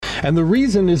And the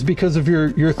reason is because of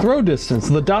your throw distance.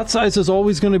 The dot size is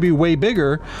always going to be way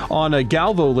bigger on a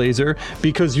Galvo laser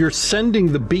because you're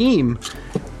sending the beam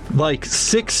like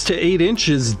 6 to 8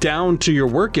 inches down to your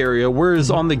work area, whereas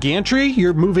on the gantry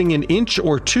you're moving an inch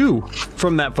or two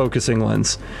from that focusing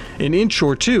lens. An inch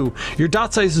or two. Your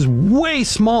dot size is way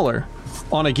smaller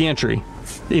on a gantry,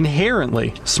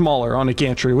 inherently smaller on a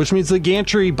gantry, which means the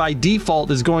gantry by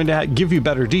default is going to give you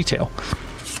better detail.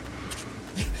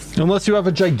 Unless you have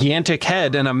a gigantic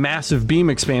head and a massive beam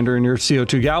expander in your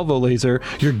CO2 Galvo laser,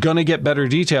 you're gonna get better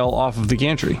detail off of the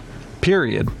gantry,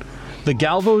 period. The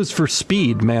Galvo is for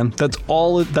speed, man. That's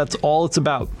all it's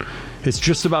about. It's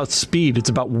just about speed. It's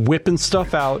about whipping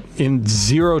stuff out in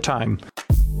 0 time.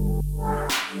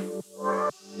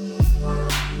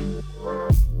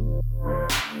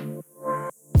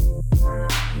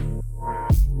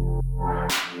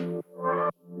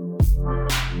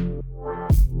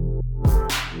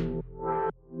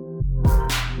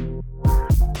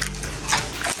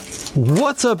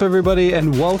 What's up, everybody,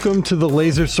 and welcome to the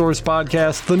Laser Source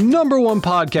Podcast, the #1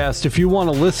 podcast if you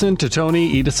want to listen to Tony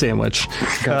eat a sandwich.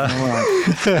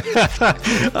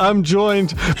 I'm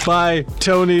joined by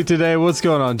Tony today. What's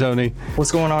going on, Tony?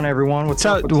 What's going on, everyone? What's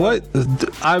up? We're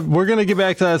going to get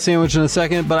back to that sandwich in a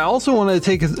second, but I also want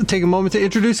to take a moment to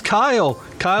introduce Kyle.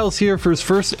 Kyle's here for his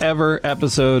first ever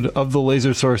episode of the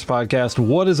Laser Source Podcast.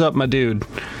 What is up, my dude?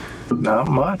 Not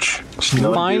much.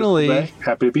 Finally,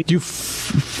 happy to be. You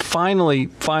finally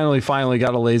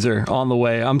got a laser on the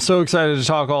way. I'm so excited to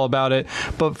talk all about it.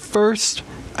 But first,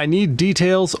 I need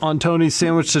details on Tony's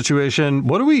sandwich situation.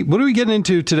 What are we getting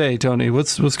into today, Tony?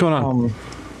 What's going on?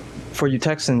 For you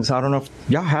Texans, I don't know if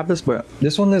y'all have this, but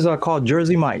this one is called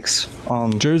Jersey Mike's.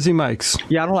 Jersey Mike's.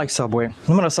 Yeah, I don't like Subway.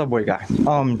 I'm not a Subway guy.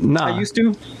 Nah. I used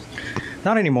to.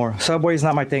 Not anymore. Subway is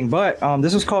not my thing. But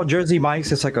this is called Jersey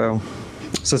Mike's. It's like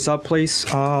it's a sub place.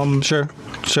 Sure.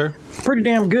 Pretty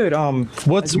damn good.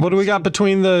 What do we got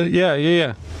between the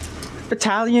yeah?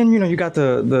 Italian, you got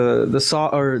the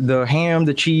sauce or the ham,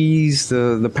 the cheese,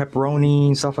 the pepperoni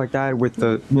and stuff like that with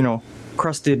the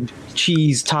crusted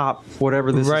cheese top,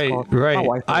 whatever this is called. Right. My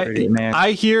wife ordered it, man.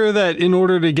 I hear that in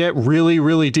order to get really,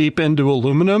 really deep into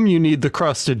aluminum, you need the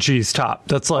crusted cheese top.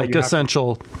 That's like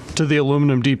essential to the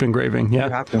aluminum deep engraving. Yeah.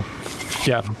 You have to.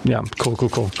 Yeah. Cool.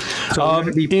 So we're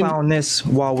gonna be plowing this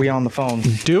while we on the phone.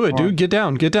 Do it, dude. Get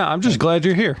down. I'm just glad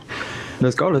you're here.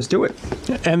 Let's go. Let's do it.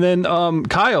 And then,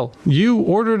 Kyle, you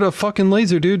ordered a fucking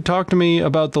laser, dude. Talk to me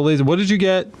about the laser. What did you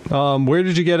get? Where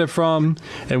did you get it from?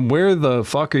 And where the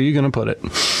fuck are you going to put it?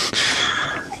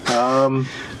 I'm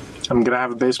going to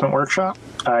have a basement workshop.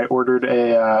 I ordered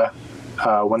a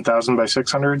 1000 by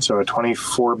 600, so a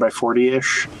 24 by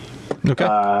 40-ish.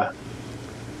 Okay.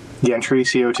 Gantry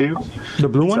CO2. The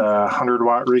blue one? It's a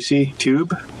 100-watt RISI tube.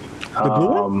 The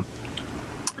blue one?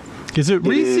 Is it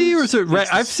RISI or is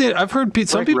it I've heard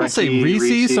some people say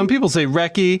RISI, some people say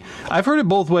Recce. I've heard it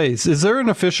both ways. Is there an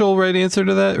official right answer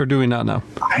to that, or do we not know?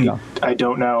 I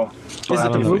don't know. Is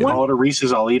it the blue one? All the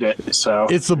Reese's, I'll eat it. So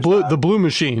it's the blue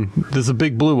machine. There's a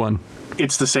big blue one.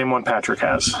 It's the same one Patrick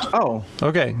has. Oh.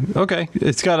 Okay.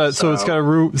 It's got a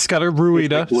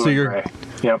Ruida. So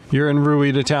you're in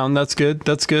Ruida town. That's good.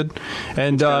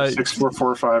 And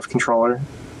 6445 controller.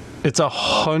 It's a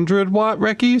 100-watt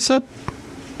Recce, you said?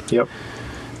 Yep.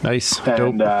 Nice.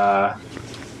 And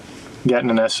getting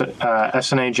an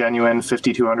SNA Genuine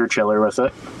 5200 chiller with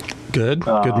it. Good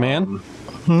man.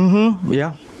 Mm-hmm.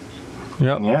 Yeah.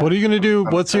 What are you gonna do?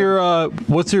 What's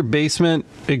your basement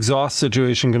exhaust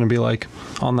situation gonna be like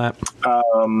on that?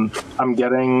 I'm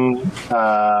getting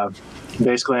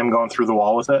basically I'm going through the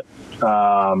wall with it.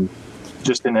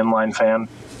 Just an inline fan.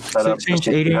 6-inch,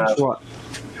 8-inch, what?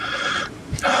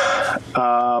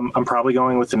 I'm probably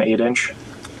going with an 8-inch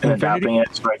and adapting it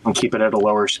so I can keep it at a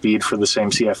lower speed for the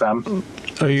same CFM.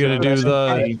 Are you gonna do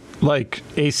the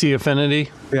AC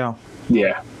Affinity? Yeah.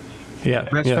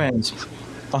 Best fans.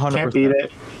 100%. Can't beat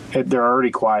it. They're already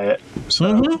quiet.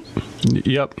 So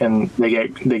Yep. And they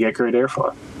get great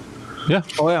airflow. Yeah.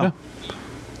 Oh yeah.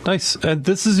 Nice. And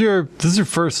this is your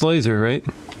first laser, right?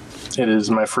 It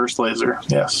is my first laser,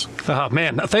 yes. Oh,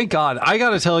 man, thank God. I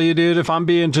got to tell you, dude, if I'm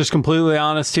being just completely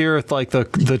honest here with like the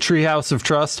treehouse of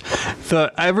trust,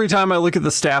 every time I look at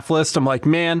the staff list, I'm like,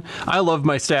 man, I love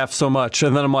my staff so much.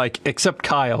 And then I'm like, except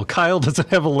Kyle. Kyle doesn't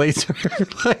have a laser.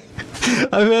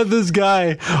 I've had this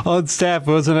guy on staff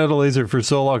who hasn't had a laser for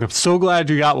so long. I'm so glad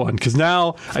you got one because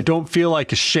now I don't feel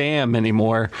like a sham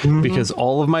anymore because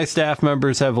all of my staff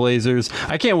members have lasers.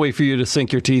 I can't wait for you to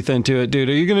sink your teeth into it, dude.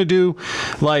 Are you going to do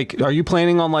are you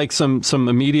planning on like some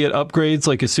immediate upgrades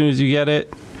like as soon as you get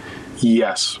it?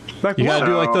 Yes. Like You what? gotta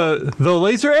do like the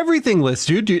laser everything list,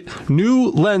 dude. New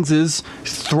lenses.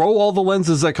 Throw all the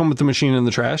lenses that come with the machine in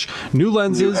the trash. New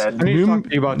lenses. head. I need to talk to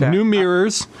you about that. New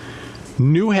mirrors.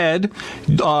 New head.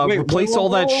 Wait, Replace all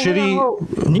that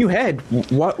shitty. new head.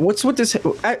 What's with this?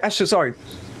 Actually, sorry,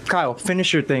 Kyle.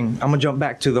 Finish your thing. I'm gonna jump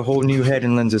back to the whole new head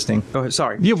and lenses thing. Go ahead.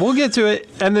 Sorry. Yeah, we'll get to it.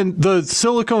 And then the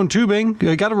silicone tubing.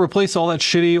 You got to replace all that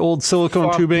shitty old silicone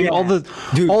Fuck tubing. yeah. All Dude.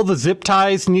 the zip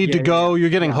ties need to Yeah, go. yeah. You're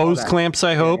getting Yeah, all hose that. clamps,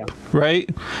 I hope. yeah. Right?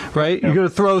 You're gonna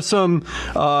throw some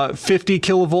 50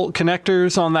 kilovolt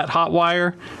connectors on that hot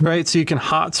wire, right? So you can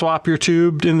hot swap your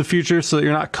tube in the future, so that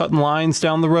you're not cutting lines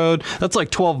down the road. That's like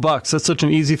 $12. That's such an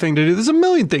easy thing to do. There's a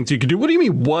million things you could do. What do you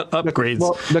mean? What upgrades?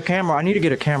 Well, the camera. I need to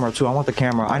get a camera too. I want the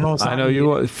camera. I know it's not I know you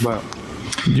needed, want-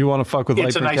 but You want to fuck with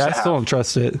It's a Lightburn? nice to I still have. don't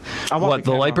trust it. I want What,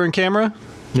 the the camera. Lightburn camera?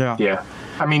 yeah. Yeah.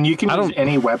 I mean, you can I use don't-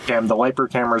 any webcam. The Liper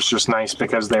camera is just nice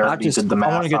because they already just- did the I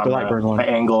math wanna get on the Lightburn one. the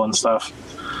angle and stuff.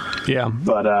 Yeah.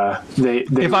 But they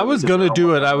If I really was did gonna their do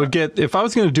homework it, I on would get. If I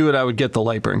was gonna do it, I would get the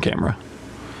Lightburn camera.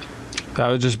 I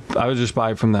would just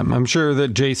buy it from them. I'm sure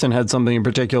that Jason had something in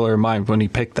particular in mind when he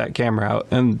picked that camera out.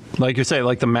 And like you say,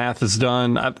 like the math is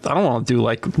done. I don't want to do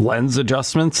like lens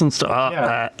adjustments and stuff.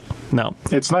 Yeah. No.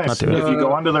 It's nice. Not doing If you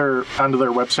go onto their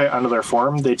website, onto their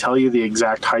forum, they tell you the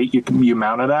exact height you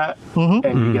mount it at, and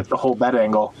you get the whole bed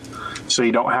angle, so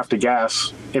you don't have to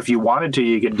guess. If you wanted to,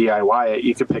 you could DIY it.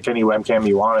 You could pick any webcam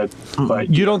you wanted, but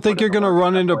You don't think put you're it going to on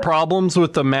run that into way. problems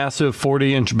with the massive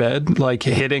 40-inch bed, like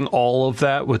hitting all of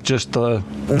that with just the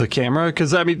camera?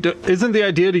 Because, I mean, isn't the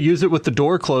idea to use it with the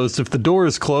door closed? If the door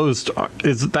is closed,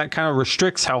 is that kind of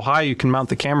restricts how high you can mount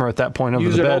the camera at that point over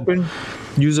Use the it bed? open.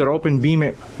 Use it open. Beam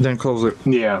it. Then close it.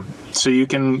 Yeah, so you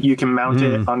can mount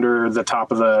it under the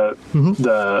top of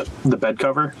the bed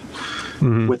cover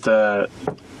with the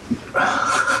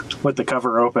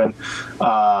cover open.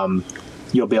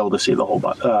 You'll be able to see the whole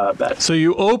bed. So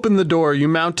you open the door, you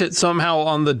mount it somehow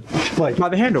on the, Like by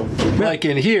the handle. like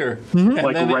in here. and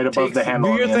Like then it right above takes- the handle.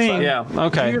 Do on your the thing. inside. Yeah, Do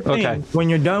okay, your thing. okay. When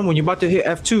you're done, when you're about to hit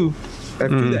F2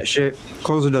 that shit,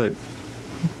 close the door.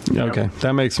 Okay,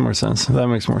 that makes more sense. That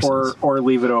makes more sense. Or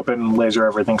leave it open, laser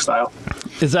everything style.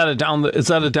 Is that a down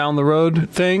the road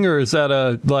thing, or is that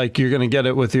a like you're gonna get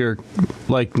it with your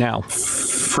like now?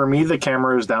 For me, the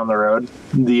camera is down the road.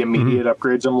 The immediate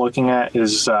upgrades I'm looking at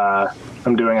is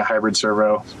I'm doing a hybrid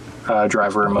servo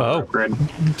driver remote Oh. upgrade.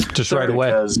 Just right away.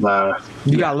 Because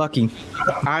You got lucky.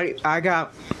 I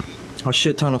got a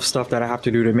shit ton of stuff that I have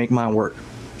to do to make mine work.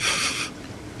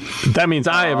 That means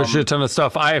I have a shit ton of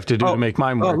stuff I have to do to make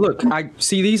mine Oh, work. look, I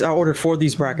see these. I ordered 4 of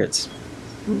these brackets.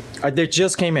 They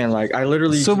just came in. Like I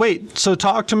literally. So wait, so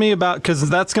talk to me about because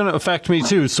that's going to affect me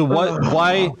too. So what?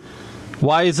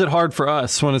 Why is it hard for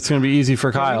us when it's going to be easy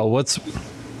for Kyle?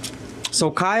 So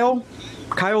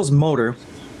Kyle's motor.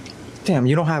 Damn,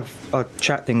 you don't have a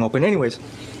chat thing open. Anyways,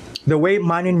 the way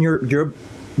mine and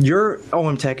your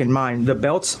OM Tech and mine, the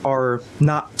belts are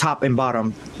not top and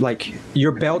bottom. Like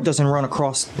your belt doesn't run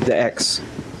across the X.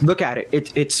 Look at it.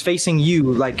 It's facing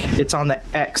you like it's on the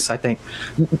X, I think.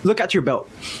 Look at your belt.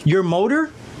 Your motor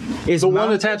is The one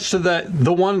mounted- attached to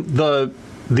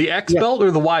the X Yeah. belt or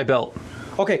the Y belt?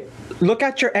 Okay, look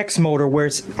at your X motor where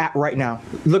it's at right now.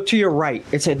 Look to your right.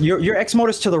 It said your X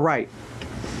motor's to the right.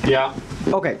 Yeah.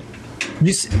 Okay.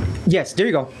 Yes, there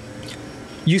you go.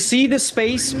 You see the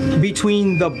space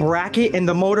between the bracket and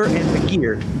the motor and the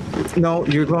gear. No,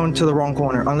 you're going to the wrong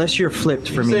corner. Unless you're flipped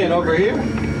for me. over here?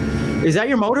 Is that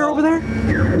your motor over there?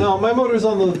 No, my motor's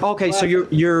on the. Okay, so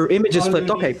your image is flipped.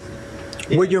 Okay.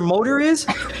 Where your motor is,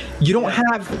 you don't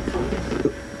have.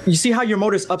 You see how your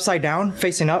motor's upside down,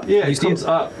 facing up? Yeah, You it see comes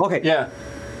up. Okay. Yeah.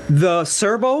 The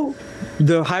servo,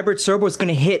 the hybrid servo is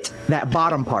gonna hit that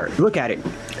bottom part. Look at it.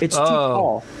 It's too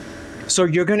tall. So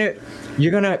you're gonna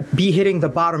be hitting the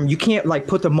bottom. You can't like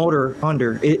put the motor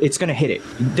under. It's gonna hit it.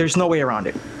 There's no way around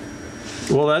it.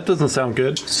 Well, that doesn't sound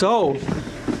good. So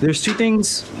there's 2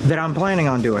 things that I'm planning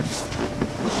on doing.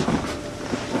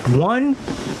 One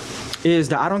is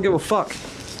the I don't give a fuck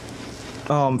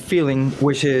feeling,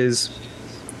 which is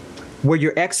where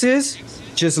your X is,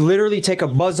 just literally take a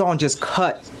buzzsaw and just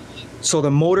cut. So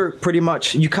the motor pretty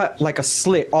much, you cut like a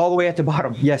slit all the way at the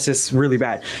bottom. Yes, it's really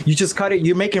bad. You just cut it,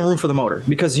 you're making room for the motor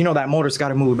because you know that motor's got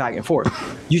to move back and forth.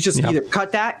 You just either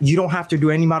cut that, you don't have to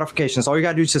do any modifications. All you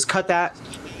got to do is just cut that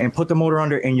and put the motor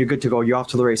under and you're good to go. You're off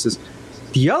to the races.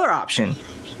 The other option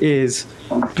is,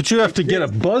 But you have to get a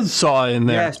buzzsaw in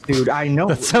there. yes, dude, I know.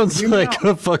 That sounds Hear me like out.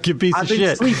 a fucking piece I've of been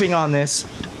shit. sleeping on this.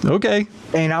 Okay.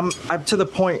 And I'm to the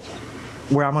point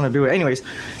where I'm gonna do it. Anyways,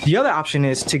 the other option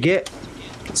is to get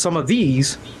some of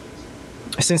these.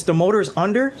 Since the motor is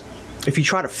under, if you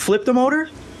try to flip the motor,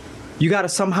 you got to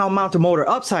somehow mount the motor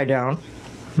upside down.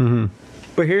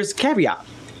 But here's the caveat.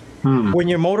 When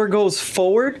your motor goes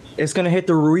forward, it's going to hit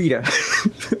the Rueda.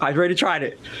 I already tried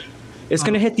it. It's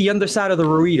going to hit the underside of the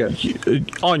Rueda.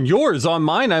 On yours, on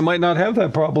mine, I might not have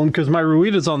that problem because my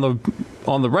Rueda's on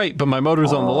the right, but my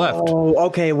motor's on the left. Oh,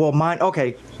 okay. Well, mine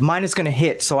is going to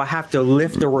hit, so I have to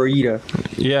lift the Rueda.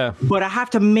 Yeah. But I have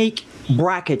to make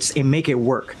brackets and make it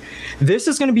work. This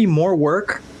is going to be more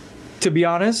work, to be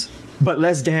honest, but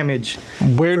less damage.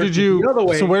 Where did you? the other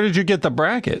way- So where did you get the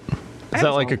bracket? Is that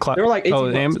like a Amazon. They were like 18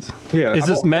 bucks. Amazon? Yeah. Is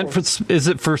this meant for? Is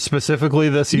it for specifically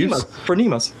this use? Nemas, for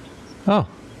Nemas. Oh,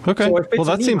 okay. So if it's Well,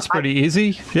 that a seems Nema, pretty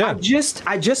easy. Yeah.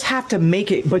 I just have to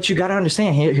make it, but you got to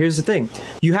understand, here's the thing.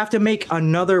 You have to make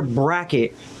another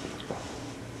bracket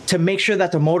to make sure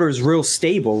that the motor is real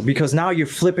stable, because now you're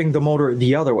flipping the motor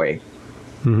the other way.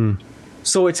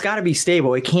 So it's got to be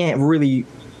stable. It can't really,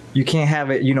 you can't have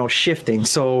it, shifting.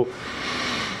 So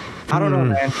I don't know,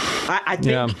 man. I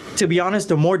think, to be honest,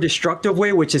 the more destructive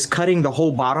way, which is cutting the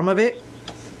whole bottom of it,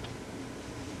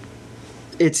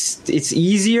 it's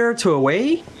easier to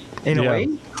away in a way,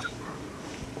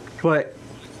 but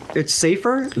it's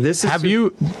safer. This is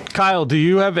Kyle, do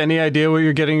you have any idea what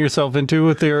you're getting yourself into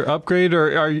with your upgrade,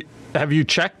 or have you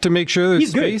checked to make sure there's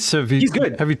He's good. space? Have you, He's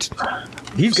good. Have you?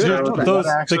 He's good. I know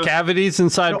that. The cavities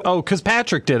inside. No. Oh, because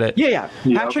Patrick did it. Yeah.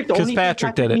 Patrick, the 'Cause only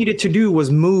Patrick thing did it. needed to do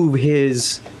was move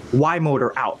his Y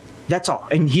motor out. That's all.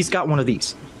 And he's got one of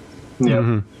these.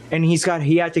 Yeah. And he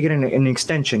had to get an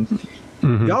extension.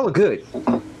 Y'all are good.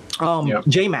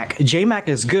 JMac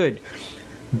is good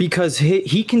because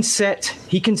he can set.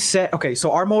 Okay,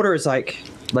 so our motor is like.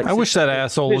 I wish that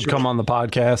asshole would come on the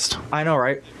podcast. I know,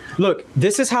 right? Look,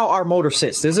 this is how our motor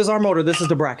sits. This is our motor. This is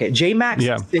the bracket.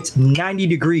 JMax sits 90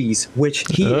 degrees, which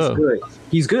he is good.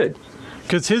 He's good.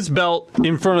 Because his belt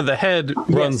in front of the head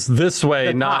runs this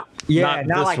way, not this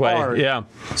like way. ours. Yeah.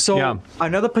 So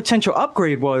another potential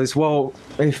upgrade was, well,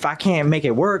 if I can't make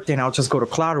it work, then I'll just go to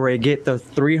CloudArray, get the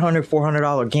 $300,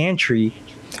 $400 gantry,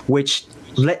 which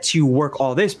lets you work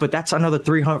all this, but that's another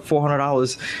 $300,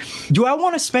 $400. Do I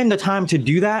want to spend the time to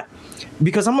do that?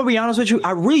 Because I'm gonna be honest with you,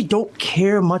 I really don't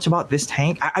care much about this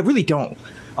tank. I really don't.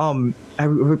 I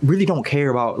really don't care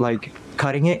about like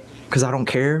cutting it because I don't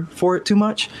care for it too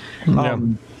much.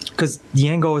 Because the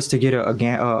end goal is to get a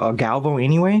Galvo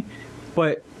anyway.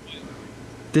 But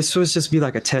this was just be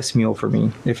like a test meal for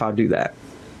me if I do that.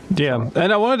 Yeah,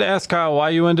 and I wanted to ask Kyle why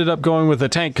you ended up going with a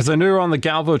tank, because I knew you were on the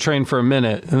Galvo train for a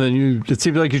minute, and then it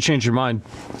seemed like you changed your mind.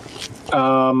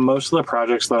 Most of the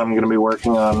projects that I'm going to be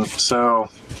working on, so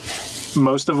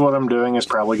most of what I'm doing is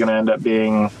probably going to end up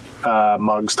being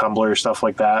mugs, tumblers, stuff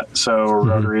like that. So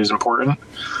rotary is important.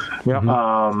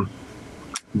 Yeah.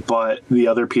 But the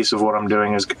other piece of what I'm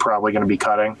doing is probably going to be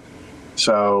cutting.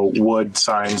 So wood,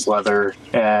 signs, leather,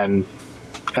 and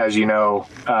as you know,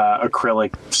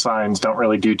 acrylic signs don't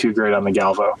really do too great on the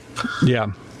Galvo.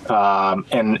 Yeah.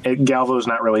 Galvo is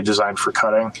not really designed for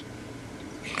cutting.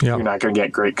 Yeah. You're not going to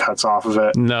get great cuts off of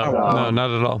it. No,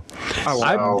 not at all.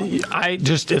 I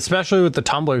just, especially with the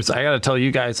tumblers, I got to tell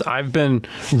you guys, I've been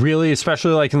really,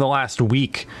 especially like in the last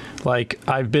week, like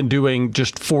I've been doing,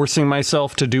 just forcing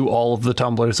myself to do all of the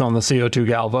tumblers on the CO2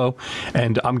 Galvo,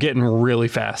 and I'm getting really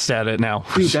fast at it now.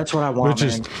 Dude, that's what I want,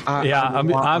 man.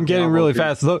 I'm getting really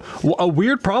fast. A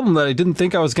weird problem that I didn't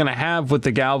think I was going to have with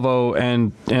the Galvo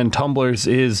and tumblers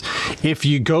is if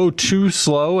you go too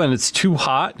slow and it's too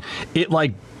hot, it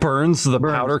like burns the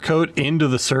powder coat into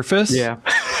the surface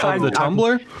of the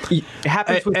tumbler. It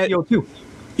happens with CO2.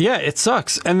 Yeah, it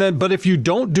sucks. But if you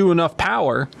don't do enough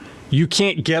power, you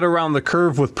can't get around the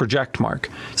curve with Project Mark.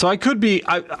 So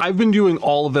I've been doing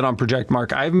all of it on Project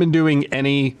Mark. I haven't been doing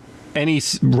any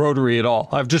rotary at all.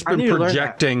 I've just been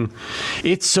projecting.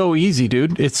 It's so easy,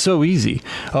 dude. It's so easy.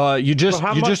 You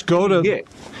just go to.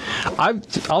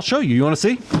 I'll show you. You want to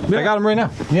see? Yeah. I got them right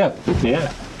now.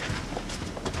 Yeah.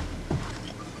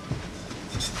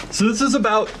 So this is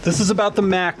about the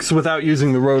max without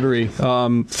using the rotary.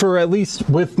 For at least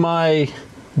with my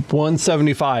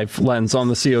 175 lens on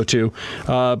the CO2.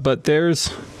 But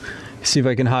see if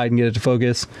I can hide and get it to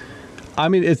focus. I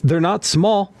mean, they're not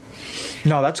small.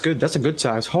 No, that's good. That's a good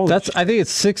size. I think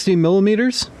it's 60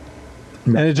 millimeters.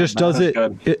 And it just does it.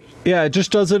 It just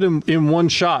does it in one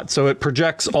shot. So it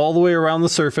projects all the way around the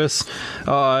surface,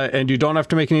 and you don't have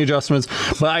to make any adjustments.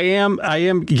 But I'm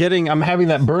having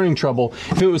that burning trouble.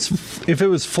 If it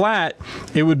was flat,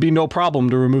 it would be no problem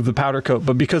to remove the powder coat.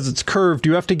 But because it's curved,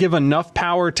 you have to give enough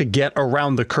power to get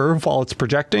around the curve while it's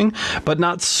projecting, but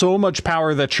not so much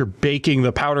power that you're baking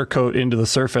the powder coat into the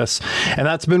surface. And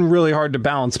that's been really hard to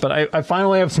balance. But I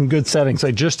finally have some good settings.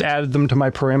 I just added them to my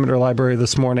parameter library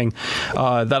this morning.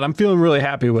 that I'm feeling really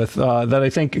happy with. That I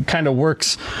think kind of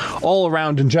works all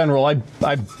around in general.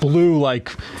 I blew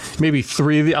like maybe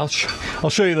 3 of the. I'll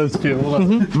show you those two. Hold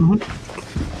on.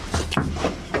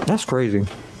 That's crazy.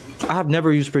 I have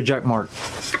never used Project Mark.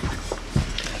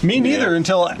 Me neither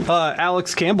until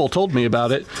Alex Campbell told me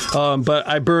about it. But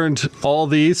I burned all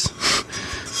these.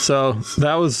 So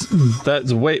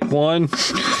that's weight 1.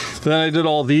 Then I did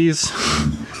all these.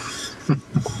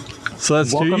 So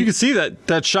that's 2. You can see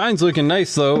that shine's looking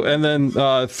nice though. And then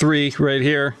 3 right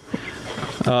here.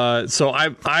 So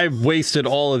I wasted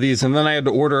all of these, and then I had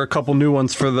to order a couple new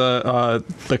ones for the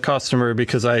customer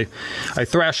because I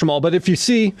thrashed them all. But if you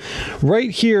see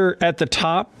right here at the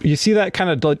top, you see that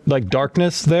kind of like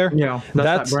darkness there? Yeah,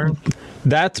 that's that burn.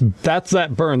 That's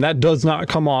that burn. That does not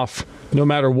come off. No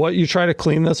matter what you try to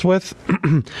clean this with,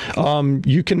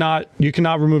 you cannot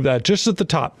remove that. Just at the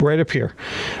top, right up here,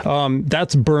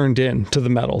 that's burned in to the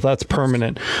metal. That's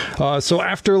permanent. So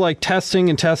after like testing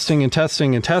with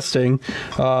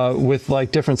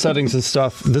like different settings and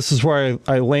stuff, this is where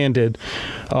I landed.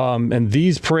 And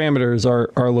these parameters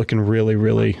are looking really,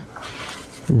 really,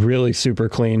 really super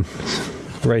clean.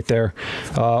 Right there,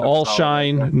 all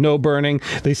shine, no burning.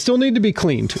 They still need to be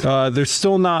cleaned. They're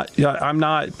still not. I'm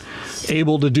not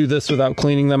able to do this without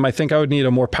cleaning them. I think I would need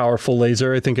a more powerful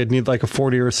laser. I think I'd need like a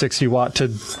 40 or 60 watt to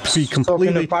be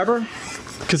completely. Fiber.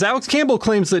 Because Alex Campbell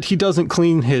claims that he doesn't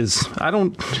clean his. I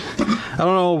don't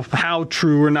know how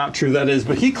true or not true that is,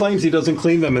 but he claims he doesn't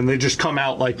clean them and they just come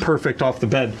out like perfect off the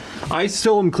bed. I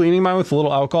still am cleaning mine with a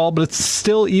little alcohol, but it's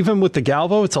still, even with the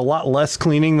Galvo, it's a lot less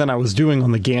cleaning than I was doing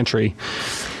on the gantry.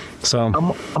 So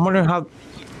I'm wondering how.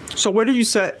 So where do you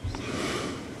set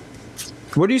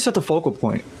the focal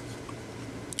point?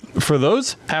 For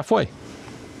those, halfway.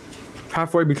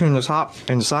 Halfway between the top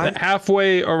and the side?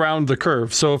 Halfway around the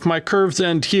curve. So if my curves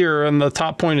end here and the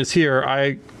top point is here,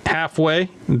 halfway,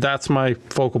 that's my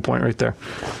focal point right there.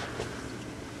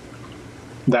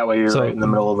 That way you're right in the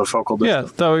middle of the focal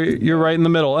distance. Yeah, that way you're right in the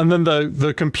middle. And then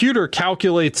the computer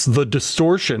calculates the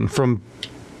distortion from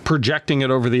projecting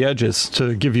it over the edges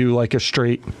to give you like a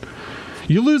straight.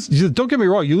 Don't get me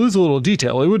wrong, you lose a little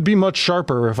detail. It would be much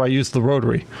sharper if I used the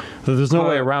rotary. There's no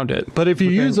way around it. But if you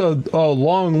use a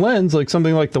long lens, like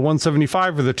something like the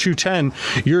 175 or the 210,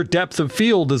 your depth of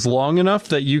field is long enough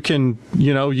that you can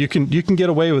get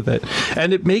away with it.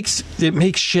 And it makes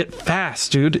shit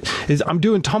fast, dude. I'm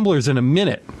doing tumblers in a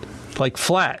minute, like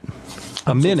flat.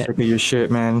 A minute. Sick of your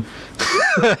shit, man.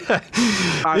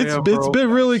 It's been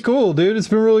really cool, dude. It's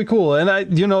been really cool. And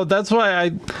that's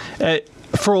why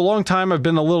for a long time, I've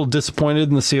been a little disappointed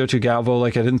in the CO2 Galvo.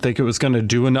 Like, I didn't think it was going to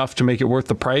do enough to make it worth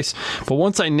the price. But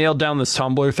once I nailed down this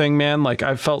tumbler thing, man, like,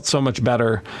 I felt so much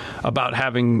better about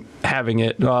having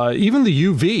it. Even the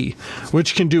UV,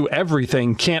 which can do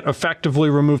everything, can't effectively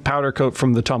remove powder coat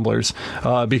from the tumblers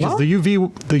because the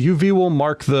UV will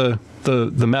mark the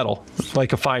metal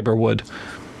like a fiber would.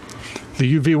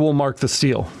 The UV will mark the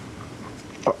steel.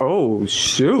 Oh,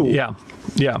 shoot. Yeah.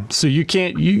 So you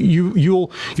can't.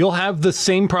 You'll have the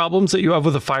same problems that you have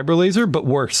with a fiber laser, but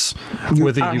worse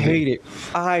with a UV. I hate it.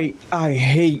 I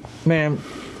hate, man.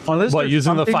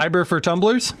 Using the fiber for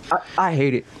tumblers? I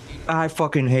hate it. I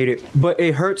fucking hate it. But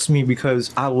it hurts me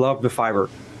because I love the fiber.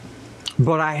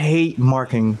 But I hate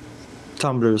marking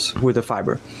tumblers with the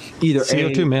fiber. Either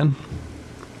CO2, man.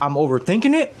 I'm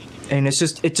overthinking it, and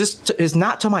it's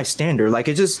not to my standard. Like,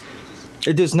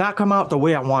 it does not come out the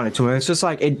way I want it to, and it's just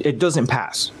like it doesn't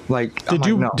pass. Like,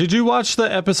 did you watch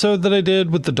the episode that I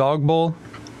did with the dog bowl?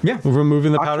 Yeah,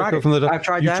 removing the powder coat from the dog. I've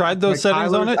tried. You tried those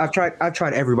settings on it? I've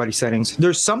tried everybody's settings.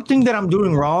 There's something that I'm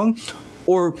doing wrong,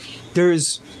 or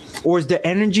is the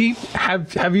energy.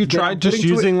 Have you tried just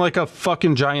using like a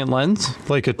fucking giant lens,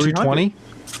 like a 220?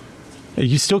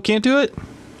 You still can't do it?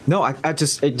 No, it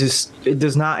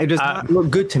does not look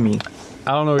good to me.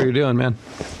 I don't know what you're doing, man.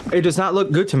 It does not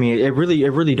look good to me. It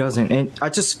really doesn't. And I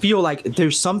just feel like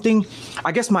there's something.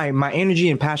 I guess my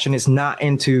energy and passion is not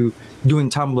into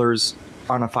doing tumblers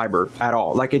on a fiber at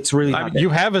all. Like, it's really not you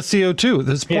have a CO2.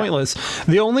 This is pointless.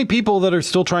 The only people that are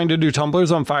still trying to do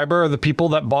tumblers on fiber are the people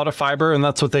that bought a fiber and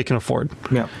that's what they can afford.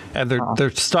 Yeah. And they're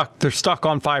stuck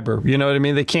on fiber. You know what I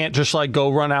mean? They can't just like go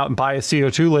run out and buy a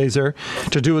CO2 laser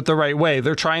to do it the right way.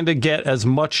 They're trying to get as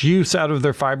much use out of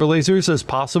their fiber lasers as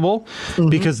possible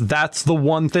because that's the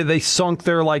one thing they sunk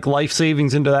their like life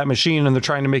savings into that machine and they're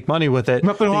trying to make money with it.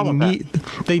 Nothing wrong with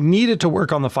that. They need it to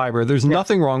work on the fiber. There's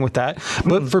nothing wrong with that.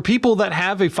 But for people that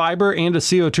have a fiber and a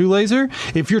CO2 laser,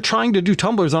 if you're trying to do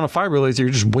tumblers on a fiber laser,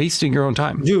 you're just wasting your own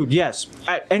time. Dude, yes.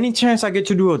 At any chance I get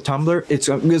to do a tumbler, it's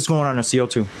going on a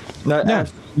CO2.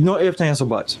 No ifs, ands, or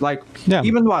buts. Like, Yeah.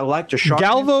 even though I like the sharpness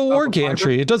Galvo of or the fiber-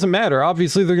 gantry, it doesn't matter.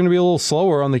 Obviously, they're going to be a little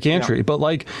slower on the gantry, but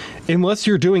like, unless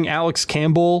you're doing Alex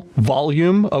Campbell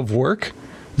volume of work,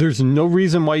 there's no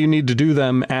reason why you need to do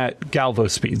them at Galvo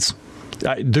speeds.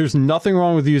 There's nothing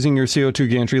wrong with using your CO2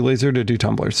 gantry laser to do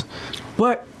tumblers.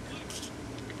 But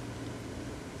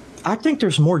I think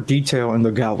there's more detail in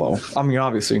the Galvo. I mean,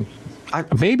 obviously.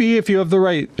 Maybe if you have the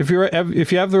right, if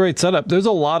you have the right setup. There's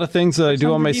a lot of things that I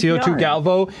do on my CO2 DPI.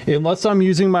 Galvo. Unless I'm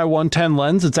using my 110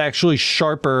 lens, it's actually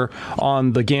sharper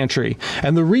on the gantry.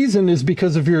 And the reason is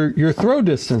because of your throw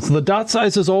distance. The dot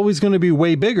size is always going to be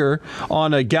way bigger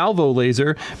on a Galvo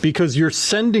laser because you're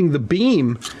sending the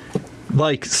beam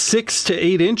like 6 to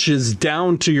 8 inches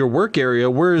down to your work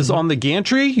area, whereas on the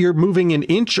gantry, you're moving an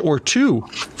inch or two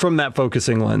from that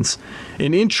focusing lens.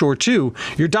 An inch or two.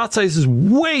 Your dot size is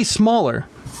way smaller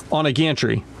on a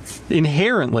gantry.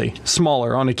 Inherently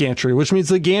smaller on a gantry, which means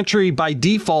the gantry by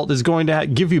default is going to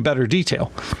give you better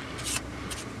detail.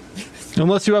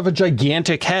 Unless you have a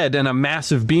gigantic head and a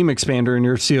massive beam expander in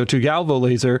your CO2 Galvo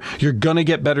laser, you're going to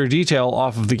get better detail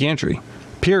off of the gantry.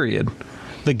 Period.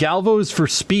 The Galvo is for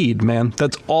speed, man.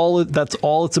 That's all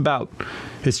it's about.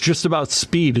 It's just about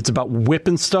speed. It's about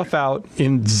whipping stuff out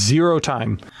in zero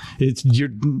time.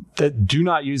 Do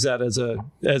not use that as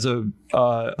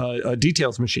a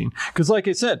details machine, because like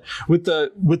I said, with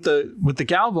the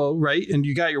Galvo, right, and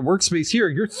you got your workspace here,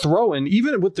 you're throwing,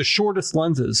 even with the shortest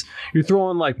lenses, you're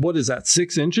throwing like, what is that,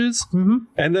 6 inches? Mm-hmm.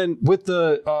 And then with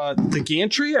the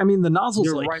gantry, I mean, the nozzle's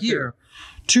You're like right here. there.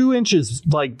 2 inches,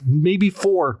 like maybe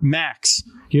 4 max.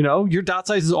 You know, your dot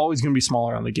size is always going to be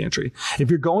smaller on the gantry. If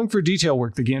you're going for detail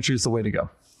work, the gantry is the way to go.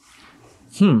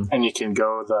 And you can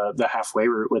go the halfway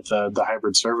route with the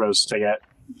hybrid servos to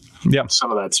get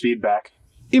some of that speed back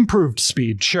Improved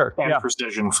speed, sure. and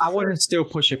precision. I wouldn't still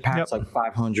push it past like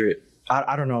 500.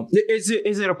 I don't know. Is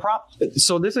it a prop?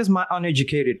 So this is my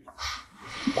uneducated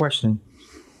question.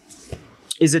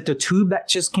 Is it the tube that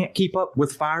just can't keep up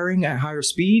with firing at higher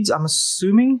speeds? I'm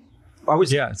assuming. I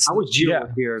was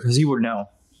Gio here because he would know.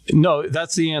 No,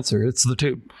 that's the answer. It's the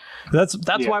tube. That's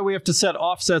why we have to set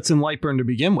offsets in Lightburn to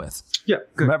begin with. Yeah,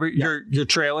 good. Remember your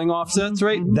trailing offsets,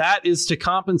 right? Mm-hmm. That is to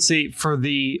compensate for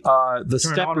the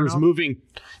steppers moving.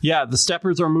 Yeah, the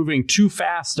steppers are moving too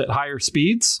fast at higher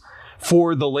speeds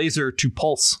for the laser to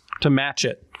pulse to match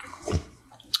it.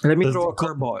 Let me throw a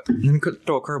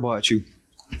curveball at you.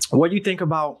 What do you think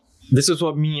about? This is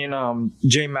what me and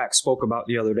J Max spoke about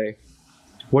the other day.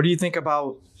 What do you think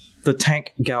about the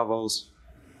tank Galvos?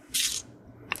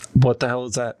 What the hell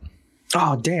is that?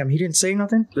 Oh damn, he didn't say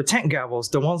nothing. The tank Galvos,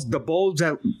 the bulbs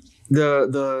that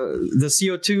the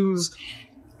CO2s,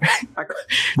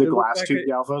 the glass tube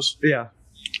Galvos. Yeah.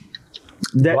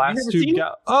 Glass tube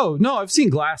Oh no, I've seen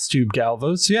glass tube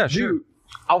Galvos. Yeah, sure. Dude,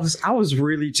 I was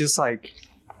really just like,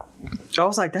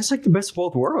 that's like the best of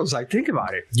both worlds. Like, think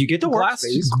about it. You get the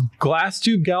glass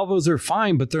tube Galvos are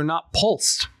fine, but they're not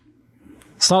pulsed.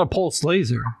 It's not a pulsed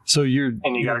laser, so you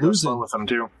gotta go slow with them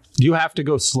too. You have to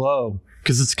go slow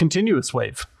because it's continuous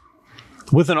wave.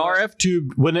 With an RF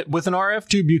tube, with an RF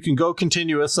tube, you can go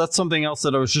continuous. That's something else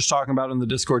that I was just talking about in the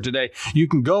Discord today. You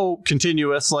can go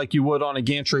continuous like you would on a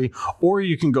gantry, or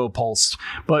you can go pulsed.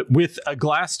 But with a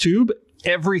glass tube,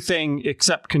 everything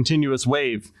except continuous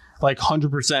wave, like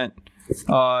 100%,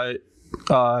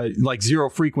 like zero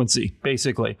frequency,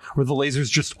 basically, where the laser's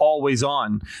just always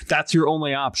on. That's your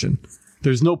only option.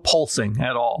 There's no pulsing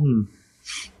at all.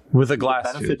 With a glass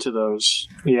the benefit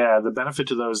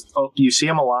to those, you see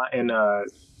them a lot in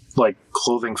like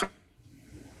clothing.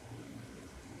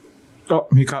 Oh,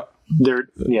 he cut.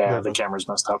 The camera's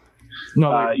messed up.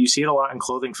 No, you see it a lot in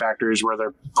clothing factories where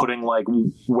they're putting like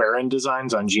wear-in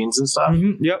designs on jeans and stuff.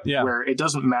 Mm-hmm. Yep. Yeah. Where it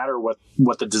doesn't matter what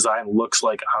the design looks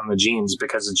like on the jeans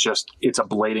because it's a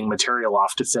blading material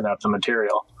off to thin out the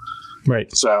material.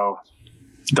 Right. So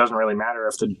it doesn't really matter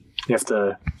if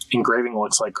the engraving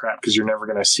looks like crap because you're never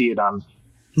going to see it on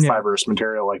fibrous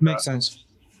material like Makes that. sense.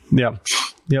 Yeah.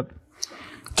 Yep.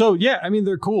 So yeah, I mean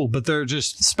they're cool, but they're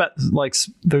just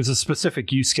there's a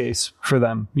specific use case for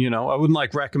them. You know, I wouldn't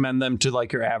like recommend them to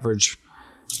like your average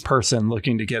person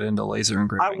looking to get into laser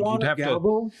engraving. I want a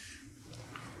Galvo.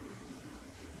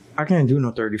 I can't do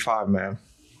no 35, man.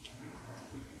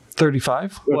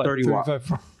 35? What? 30 watt.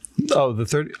 35? Oh, the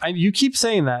 30. You keep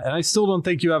saying that, and I still don't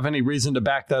think you have any reason to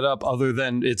back that up other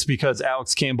than it's because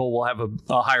Alex Campbell will have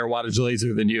a higher wattage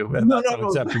laser than you, and that's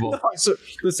unacceptable. No. So,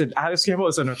 listen, Alex Campbell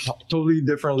is in a totally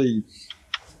different league.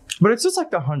 But it's just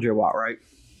like the 100 watt, right?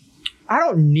 I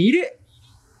don't need it.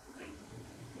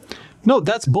 No,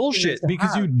 that's bullshit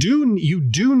because you do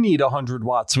need 100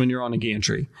 watts when you're on a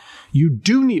gantry.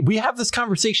 We have this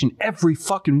conversation every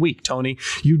fucking week, Tony.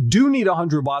 You do need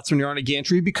 100 watts when you're on a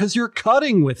gantry because you're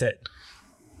cutting with it.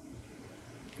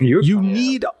 You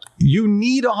need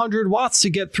 100 watts to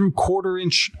get through 1/4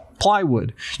 inch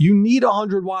plywood. You need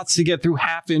 100 watts to get through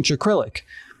 1/2 inch acrylic.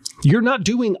 You're not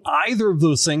doing either of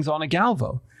those things on a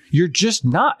Galvo. You're just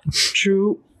not.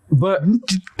 True, but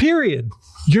period.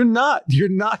 You're not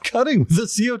cutting with a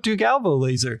CO2 Galvo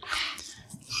laser.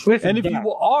 And if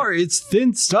you are, it's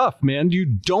thin stuff, man. You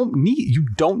don't need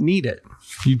it.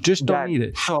 You just don't need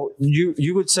it. So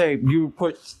you would say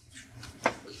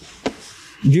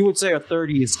a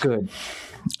 30 is good.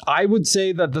 I would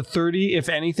say that the 30, if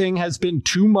anything, has been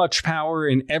too much power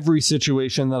in every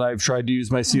situation that I've tried to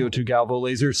use my CO2 Galvo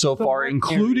laser so far,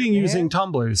 including using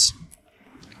tumblers.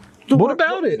 What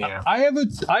about it? Yeah. I have a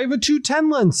 210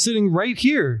 lens sitting right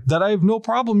here that I have no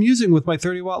problem using with my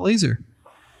 30 watt laser.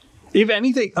 If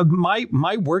anything,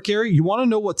 my work area, you want to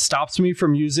know what stops me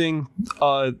from using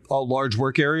a large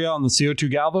work area on the CO2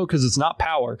 Galvo? Because it's not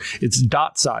power, it's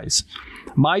dot size.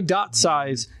 My dot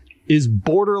size is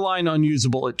borderline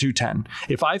unusable at 210.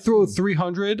 If I throw a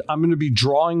 300, I'm going to be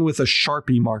drawing with a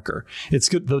Sharpie marker. It's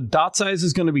good. The dot size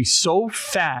is going to be so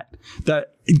fat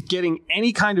that getting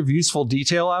any kind of useful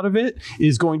detail out of it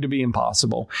is going to be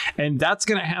impossible. And that's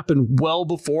going to happen well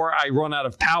before I run out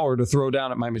of power to throw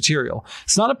down at my material.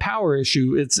 It's not a power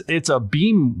issue. It's a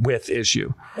beam width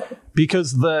issue.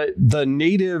 Because the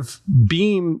native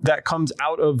beam that comes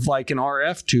out of like an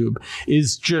RF tube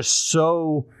is just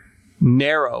so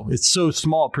narrow. It's so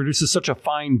small. It produces such a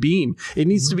fine beam. It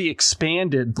needs to be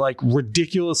expanded like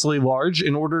ridiculously large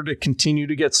in order to continue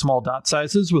to get small dot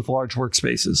sizes with large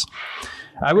workspaces.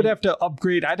 I would have to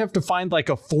upgrade. I'd have to find like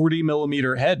a 40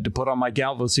 millimeter head to put on my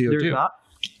Galvo CO2. There's not?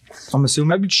 I'm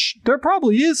assuming. There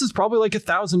probably is. It's probably like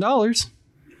 $1,000.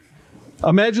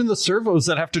 Imagine the servos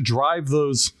that have to drive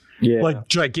those like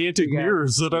gigantic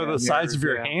mirrors that are the size of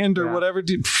your hand or whatever.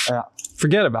 Dude,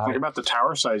 forget about Think it. about the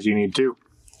tower size you need too.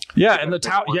 Yeah, and the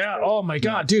tower. Yeah. Oh my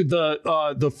God, dude.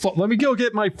 Let me go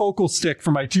get my focal stick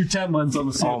for my 210 lens on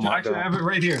the CO2. Oh my Actually, God. I have it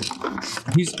right here.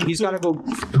 He's got to go.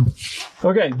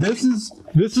 Okay, this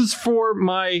is for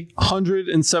my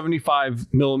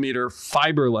 175 millimeter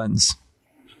fiber lens.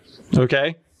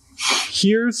 Okay,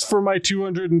 here's for my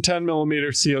 210 millimeter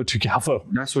CO2 Galvo.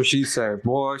 That's what she said.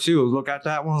 Boy, she would look at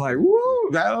that one like, woo,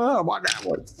 want that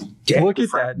one. Look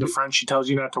at that. The friend she tells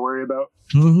you not to worry about.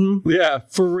 Yeah,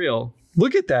 for real.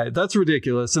 Look at that. That's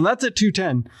ridiculous. And that's at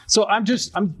 210. So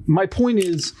my point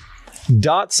is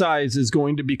dot size is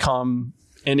going to become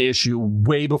an issue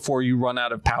way before you run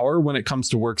out of power when it comes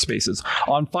to workspaces.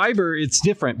 On fiber, it's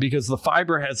different because the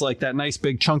fiber has like that nice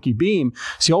big chunky beam.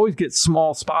 So you always get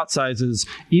small spot sizes.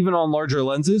 Even on larger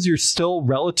lenses, you're still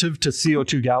relative to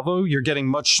CO2 Galvo, you're getting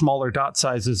much smaller dot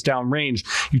sizes downrange.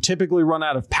 You typically run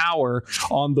out of power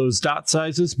on those dot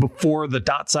sizes before the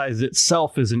dot size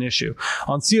itself is an issue.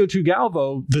 On CO2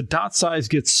 Galvo, the dot size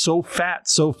gets so fat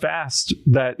so fast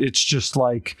that it's just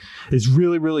like, it's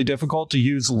really, really difficult to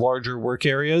use larger work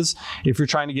areas if you're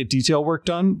trying to get detail work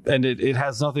done, and it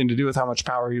has nothing to do with how much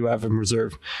power you have in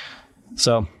reserve.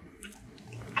 So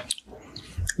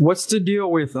What's the deal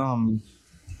with I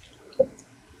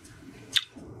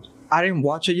didn't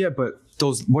watch it yet, but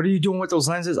what are you doing with those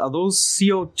lenses? Are those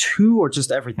CO2 or just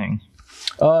everything?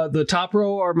 the top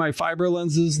row are my fiber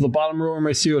lenses. The bottom row are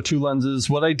my CO2 lenses.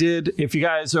 What I did, if you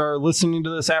guys are listening to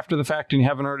this after the fact and you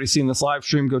haven't already seen this live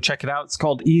stream, go check it out. It's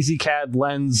called EasyCAD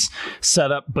Lens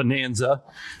Setup Bonanza.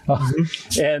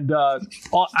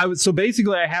 So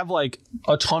basically I have like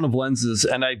a ton of lenses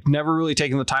and I've never really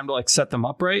taken the time to like set them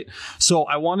up right. So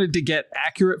I wanted to get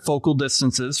accurate focal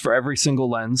distances for every single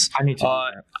lens. I need to do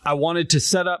that. I wanted to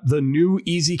set up the new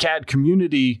EasyCAD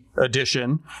Community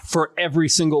Edition for every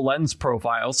single lens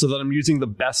profile so that I'm using the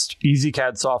best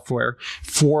EasyCAD software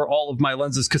for all of my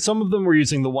lenses. Because some of them were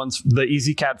using the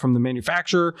EasyCAD from the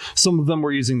manufacturer. Some of them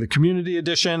were using the Community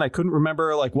Edition. I couldn't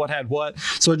remember like what had what.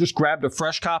 So I just grabbed a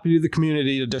fresh copy of the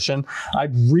Community Edition. I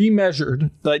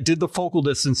did the focal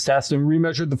distance test and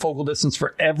remeasured the focal distance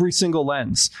for every single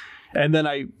lens. And then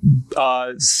I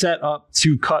set up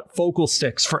to cut focal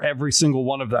sticks for every single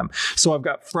one of them. So I've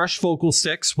got fresh focal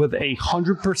sticks with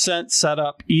 100% set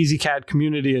up EasyCAD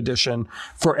Community Edition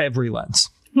for every lens.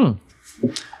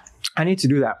 I need to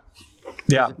do that.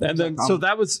 Yeah, and then so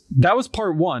that was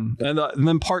part one, and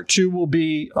then part two will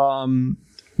be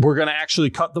we're going to actually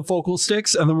cut the focal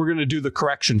sticks, and then we're going to do the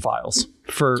correction files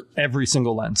for every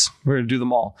single lens. We're going to do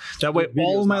them all. That way,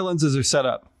 all of my lenses are set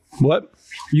up. What?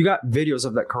 you got videos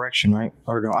of that correction, right?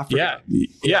 Or no? I forget.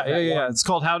 Yeah. It's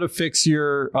called How to Fix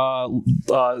Your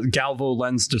Galvo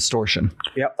Lens Distortion.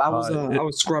 Yep. I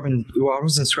was scrubbing. Well, I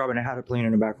wasn't scrubbing. I had it playing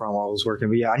in the background while I was working.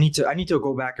 But yeah, I need to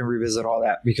go back and revisit all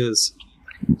that because.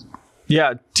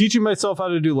 Yeah, teaching myself how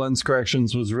to do lens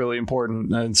corrections was really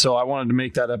important. And so I wanted to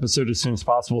make that episode as soon as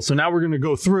possible. So now we're going to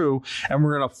go through and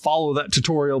we're going to follow that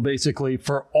tutorial basically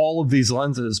for all of these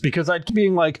lenses, because I'd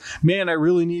being like, man, I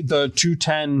really need the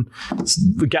 210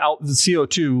 the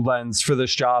CO2 lens for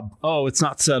this job. Oh, it's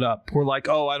not set up. We're like,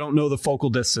 oh, I don't know the focal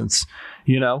distance.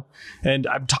 And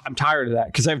I'm tired of that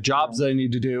because I have jobs that I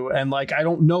need to do. And like, I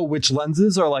don't know which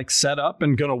lenses are like set up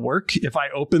and going to work. If I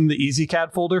open the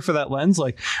EasyCAD folder for that lens,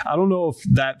 like, I don't know if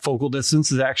that focal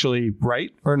distance is actually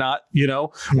right or not,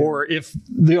 or if,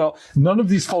 none of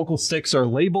these focal sticks are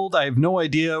labeled. I have no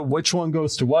idea which one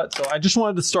goes to what. So I just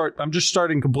wanted to start. I'm just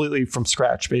starting completely from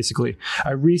scratch, basically.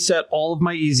 I reset all of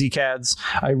my EasyCADs.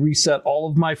 I reset all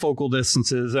of my focal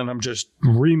distances, and I'm just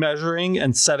remeasuring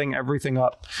and setting everything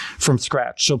up from scratch.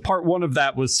 So part one of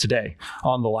that was today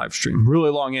on the live stream.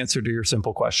 Really long answer to your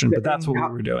simple question, but that's what we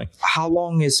were doing. How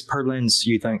long is per lens,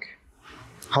 you think?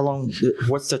 How long?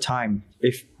 What's the time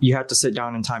if you had to sit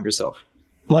down and time yourself?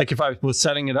 Like if I was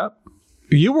setting it up?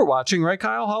 You were watching, right,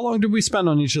 Kyle? How long did we spend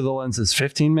on each of the lenses?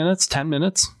 15 minutes, 10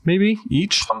 minutes, maybe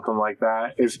each? Something like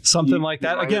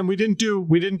that. Again, we didn't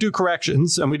do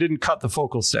corrections, and we didn't cut the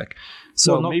focal stick.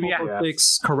 So maybe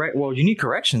fix correct. Well, you need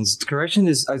corrections. Correction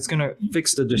is gonna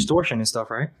fix the distortion and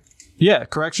stuff, right? Yeah,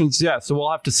 corrections. Yeah, so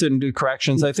we'll have to sit and do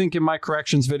corrections. I think in my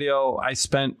corrections video, I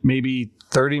spent maybe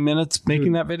 30 minutes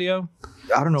making that video.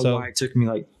 I don't know why it took me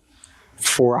like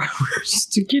 4 hours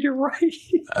to get it right.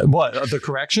 What, the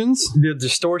corrections? The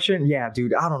distortion? Yeah,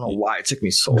 dude. I don't know why it took me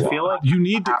so long. I feel like you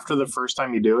need after the first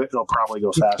time you do it, it'll probably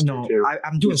go faster too.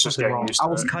 I'm doing something wrong. I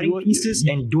was cutting pieces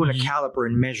and doing a caliper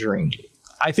and measuring.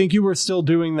 I think you were still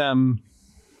doing them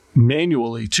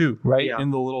manually too, right? Yeah.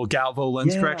 In the little Galvo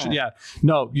lens correction. Yeah.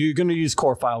 No, you're going to use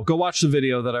CoreFile. Go watch the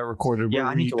video that I recorded. Yeah,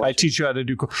 I teach you how to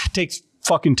do. Takes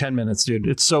fucking 10 minutes, dude.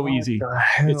 It's so easy.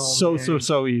 It's so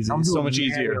easy. So much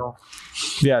easier.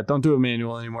 Yeah, don't do it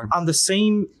manual anymore. On the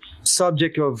same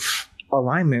subject of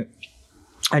alignment,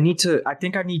 I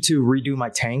think I need to redo my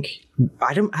tank.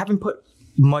 I haven't put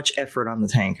much effort on the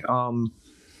tank.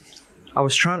 I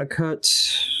was trying to cut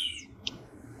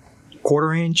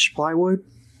 1/4-inch plywood.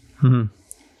 Mm-hmm.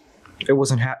 It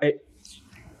wasn't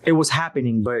it was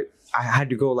happening, but I had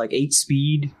to go like 8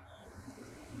 speed,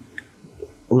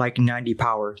 like 90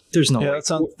 power. There's no way.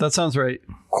 That sounds right.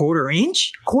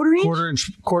 1/4-inch?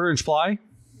 1/4-inch ply?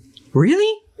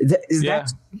 Really?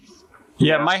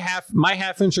 Yeah, my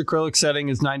half-inch acrylic setting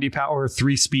is 90 power,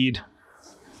 3 speed.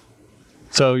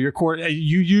 So you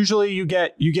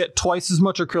get twice as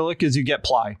much acrylic as you get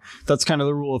ply. That's kind of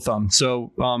the rule of thumb.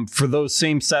 So for those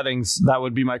same settings, that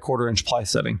would be my 1/4-inch ply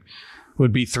setting.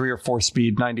 Would be 3 or 4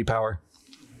 speed, 90 power.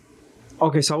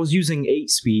 Okay, so I was using 8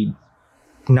 speed,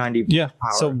 90 power.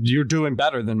 So you're doing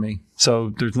better than me.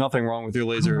 So there's nothing wrong with your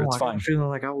laser. It's fine. I'm feeling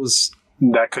like I was.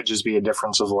 That could just be a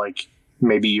difference of like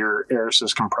maybe your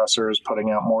Aerosis compressor is putting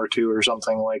out more too, or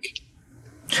something like.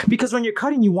 Because when you're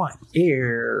cutting, you want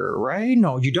air, right?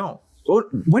 No, you don't.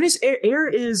 When is air? Air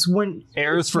is when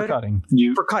air is for cutting.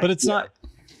 For cutting, but it's not.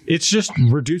 It's just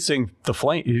reducing the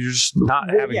flame. You're just not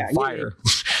having fire.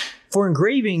 Yeah. For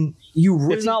engraving, you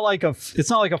really. It's not like a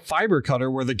fiber cutter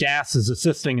where the gas is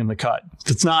assisting in the cut.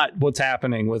 It's not what's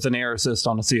happening with an air assist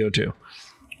on a CO2.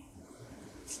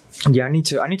 Yeah, I need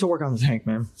to work on the tank,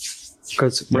 man.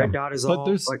 Because red dot is all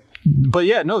like. But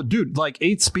yeah, no, dude, like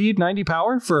 8 speed, 90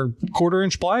 power for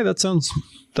 1/4-inch ply. That sounds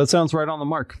right on the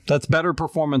mark. That's better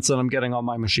performance than I'm getting on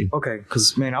my machine. Okay,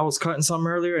 because man, I was cutting something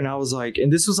earlier, and I was like,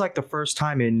 and this was like the first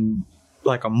time in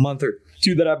like a month or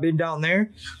two that I've been down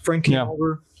there. Frank came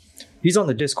over. He's on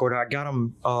the Discord. I got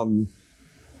him.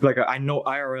 I know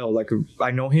IRL.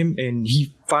 I know him, and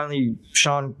he finally,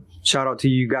 Sean. Shout out to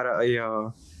you. Got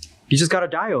he just got a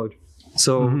diode.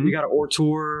 So we got an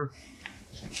Ortour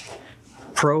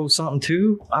Pro something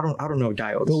too. I don't know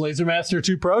diodes. The LaserMaster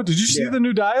 2 Pro. Did you see the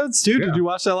new diodes, dude? Yeah. Did you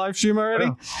watch that live stream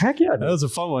already? Heck yeah, that was a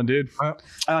fun one, dude.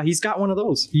 He's got one of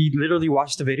those. He literally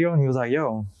watched the video and he was like,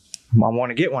 "Yo, I want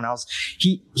to get one."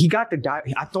 He got the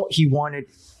diode. I thought he wanted.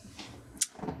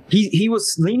 He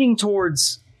was leaning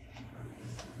towards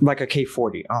like a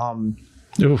K40.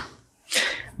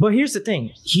 But here's the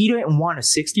thing: he didn't want a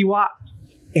 60 watt,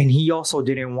 and he also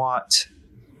didn't want.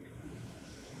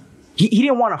 He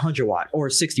didn't want a 100 watt or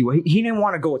a 60 watt. He didn't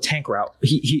want to go a tank route.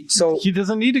 So he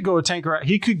doesn't need to go a tank route.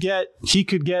 He could get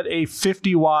a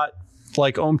 50 watt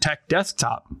like Ohm Tech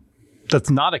desktop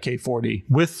that's not a K40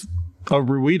 with a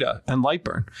Ruida and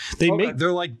Lightburn.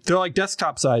 They're like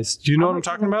desktop size. Do you know what I'm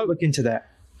talking about? Look into that.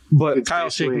 But It's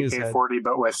Kyle's shaking basically his a head. K40,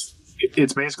 but with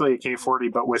it's basically a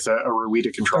K40, but with a Ruida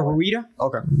a controller. Ruida?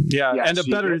 Okay. Yeah, Yeah, and a so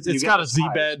you better. get- you It's get got a the Z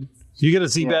size. bed. You get a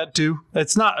Z bed too.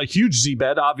 It's not a huge Z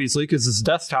bed, obviously, because it's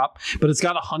desktop, but it's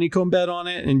got a honeycomb bed on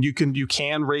it, and you can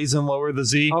raise and lower the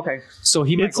Z. Okay. So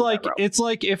he might It's go like that route. it's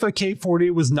like if a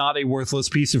K40 was not a worthless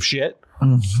piece of shit.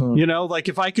 Mhm. You know, like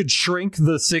if I could shrink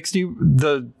the 60,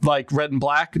 the like red and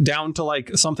black down to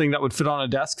like something that would fit on a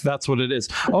desk, that's what it is.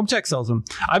 OhmTech sells them.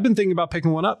 I've been thinking about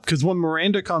picking one up because when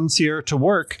Miranda comes here to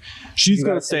work, she's You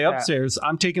going gotta to stay take that. upstairs.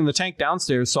 I'm taking the tank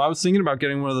downstairs. So I was thinking about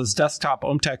getting one of those desktop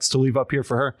OhmTechs to leave up here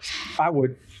for her. I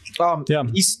would. Yeah.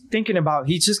 He's thinking about.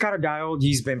 He's just got a diode.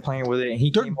 He's been playing with it, and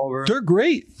he came over. They're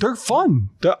great. They're fun.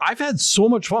 I've had so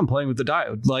much fun playing with the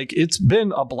diode. Like it's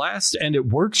been a blast and it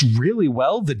works really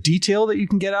well. The detail that you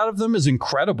can get out of them is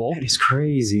incredible. That is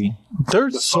crazy. They're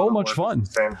The so photo much work fun. is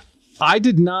insane. I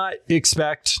did not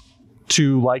expect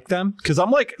to like them because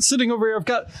I'm like sitting over here. I've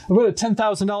got a $10,000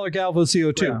 Galvo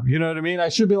CO2. Yeah. You know what I mean? I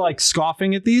should be like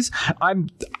scoffing at these.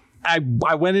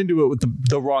 I went into it with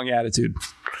the wrong attitude.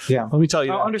 Yeah. Let me tell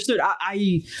you. I that. understood.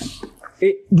 I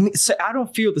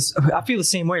don't feel this. I feel the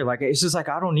same way. Like it's just like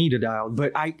I don't need a diode,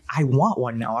 but I want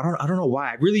one now. I don't know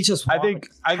why. I really just. I want think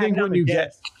it when on you the get.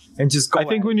 desk and just go. I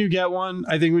think at when you get one,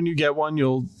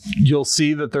 you'll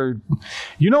see that they're.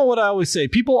 You know what I always say?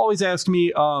 People always ask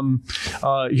me,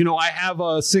 I have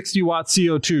a 60 watt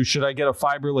CO2. Should I get a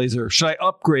fiber laser? Should I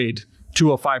upgrade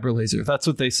to a fiber laser? That's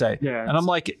what they say. Yeah. And I'm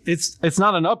like, it's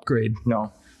not an upgrade. it.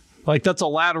 No. Like that's a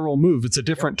lateral move. It's a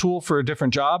different tool for a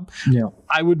different job. Yeah.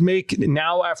 I would make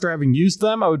now after having used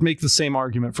them, I would make the same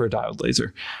argument for a diode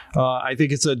laser. I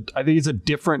think it's a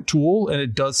different tool and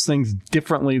it does things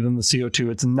differently than the CO2.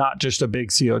 It's not just a big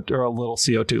CO2 or a little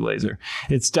CO2 laser.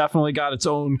 It's definitely got its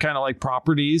own kind of like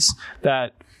properties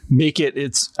that make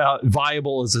it's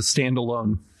viable as a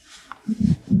standalone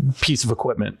piece of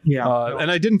equipment. Yeah. And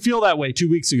I didn't feel that way 2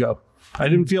 weeks ago.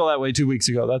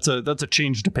 That's a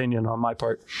changed opinion on my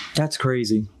part. That's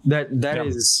crazy. That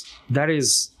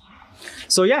is.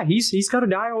 So yeah, he's got a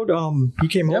diode. He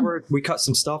came over. We cut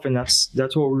some stuff, and that's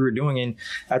what we were doing. And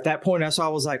at that point, that's why I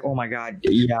was like, oh my god,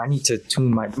 yeah, I need to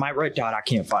tune my red dot. I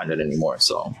can't find it anymore,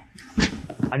 so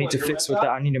I need to fix with that.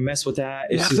 I need to mess with that.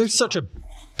 It's Yeah, just- there's such a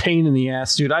pain in the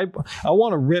ass, dude. I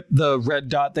want to rip the red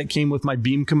dot that came with my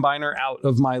beam combiner out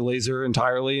of my laser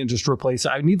entirely and just replace it.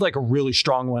 I need like a really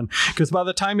strong one because by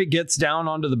the time it gets down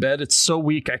onto the bed, it's so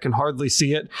weak I can hardly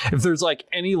see it. If there's like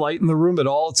any light in the room at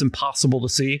all, it's impossible to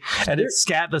see. And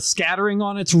the scattering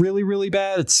on it's really, really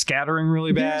bad. It's scattering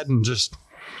really bad and just.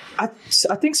 I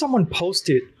think someone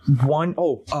posted one.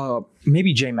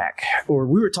 Maybe JMac, or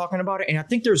we were talking about it, and I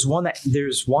think there's one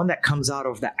that comes out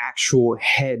of the actual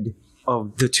head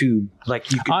of the tube.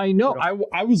 Like you could, I know.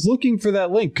 I was looking for that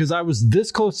link because I was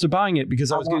this close to buying it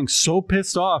because I was getting so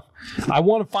pissed off. I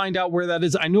want to find out where that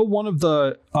is. I know one of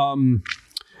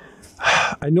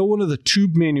the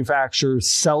tube manufacturers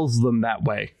sells them that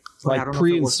way. I Like don't know if it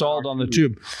pre-installed was on the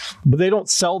tube, but they don't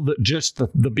sell just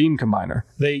the beam combiner.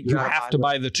 You gotta have buy to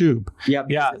buy the tube. yeah,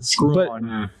 Yeah, screw but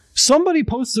on. somebody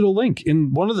posted a link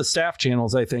in one of the staff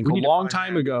channels. I think We a need to long find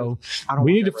time that. ago. I don't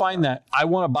We want need to that find that. I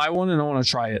want to buy one and I want to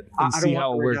try it and I see don't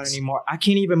how it want to works. anymore. I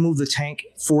can't even move the tank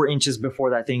 4 inches before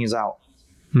that thing is out.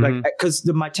 Like, because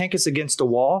my tank is against the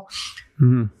wall,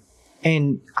 and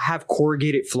I have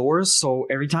corrugated floors, so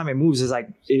every time it moves, it's like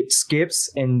it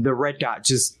skips, and the red dot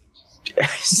just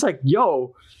it's like,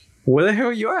 yo, where the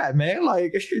hell you at, man?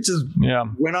 Like it just Yeah.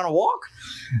 went on a walk.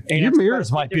 And Your that's-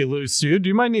 mirrors might be loose, dude.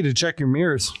 You might need to check your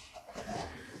mirrors.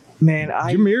 man.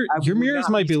 Your would mirrors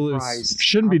not might be loose. surprised.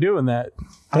 Shouldn't be doing that.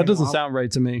 I That doesn't know. sound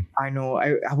right to me. I know.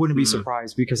 I wouldn't be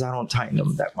surprised because I don't tighten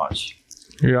them that much.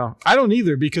 Yeah. I don't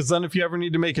either because then if you ever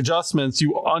need to make adjustments,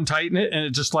 you untighten it and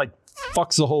it just like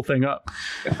fucks the whole thing up.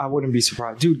 I wouldn't be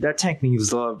surprised, dude. That tank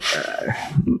needs love.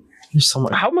 There's so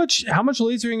much. How much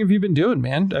lasering have you been doing,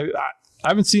 man? I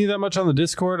haven't seen you that much on the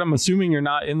Discord. I'm assuming you're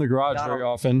not in the garage Not very a-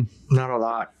 often. Not a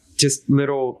lot. Just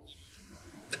little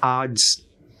odds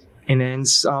and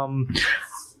ends.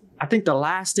 I think the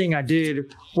last thing I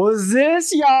did was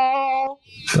this, y'all.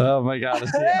 Oh my god,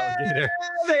 it's the alligator.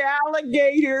 The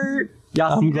alligator.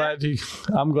 Y'all I'm see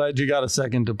that? glad you got a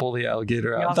second to pull the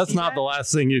alligator out. Y'all That's see not that? the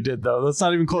last thing you did though. That's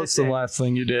not even close to the Listen. last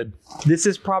thing you did. This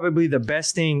is probably the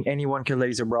best thing anyone can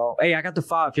laser, bro. Hey, I got the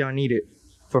file if y'all need it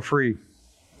for free.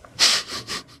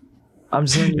 I'm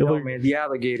just letting you know, man. The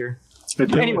alligator.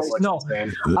 Anyways, looks no.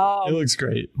 insane. It looks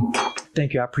great.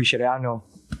 Thank you. I appreciate it.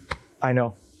 I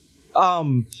know.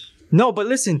 No, but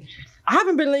listen, I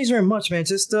haven't been lasering much, man.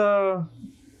 Just little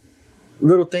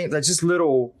things, like just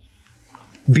little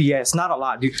BS, not a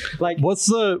lot, dude. Like, What's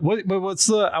the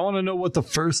I want to know what the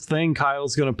first thing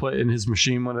Kyle's gonna put in his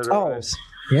machine when it arrives.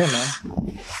 yeah,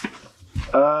 man.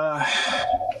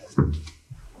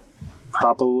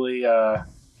 Probably a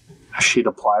sheet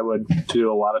of plywood to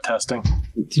do a lot of testing.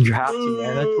 You have to,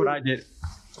 man. That's what I did.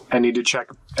 I need to check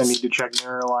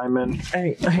mirror alignment.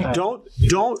 Hey, Don't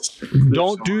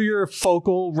do your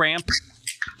focal ramp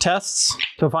tests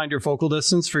to find your focal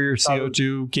distance for your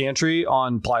CO2 gantry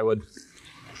on plywood.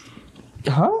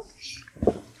 huh?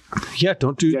 Yeah,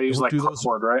 don't do. Yeah, use don't like do those.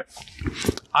 clipboard, right?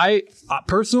 I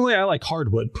personally I like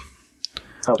hardwood.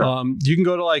 Okay. You can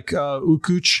go to like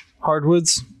Ukuch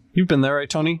hardwoods. You've been there, right,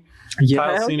 Tony? Yeah,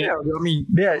 Kyle's hell seen yeah. it. I mean,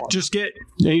 Yeah,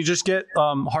 you just get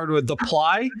hardwood. The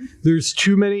ply, there's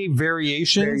too many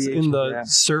variations in the yeah.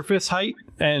 surface height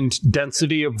and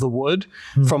density of the wood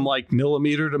from like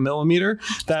millimeter to millimeter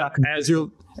that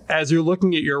as you're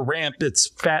looking at your ramp, it's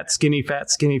fat, skinny,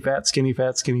 fat, skinny, fat, skinny,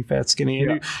 fat, skinny, fat, skinny.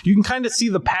 And you can kind of see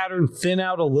the pattern thin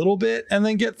out a little bit and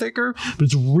then get thicker, but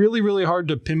it's really, really hard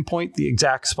to pinpoint the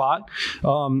exact spot.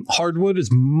 Hardwood is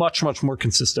much, much more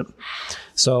consistent.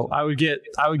 So I would get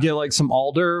like some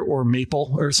alder or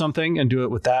maple or something and do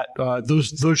it with that.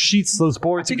 Those sheets, those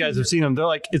boards, you guys have seen them.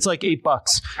 It's like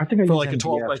 $8 I think I for use like a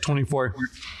 12 by 24.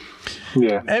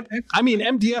 Yeah. I mean,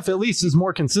 MDF at least is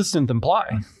more consistent than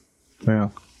ply. Yeah.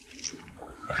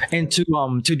 And to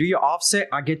do your offset,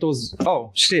 I get those.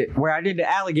 Oh shit! Where I did the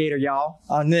alligator, y'all,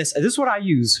 on this. This is what I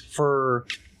use for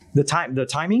the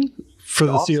timing For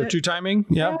the offset? CO2 timing,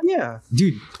 yeah. Yeah,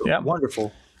 dude. Yeah.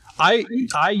 Wonderful.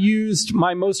 I used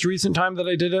my most recent time that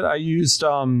I did it. I used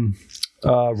Romark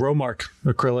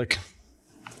acrylic.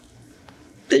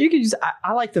 You can use.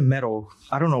 I like the metal.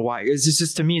 I don't know why. It's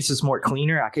just to me, it's just more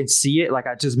cleaner. I can see it. Like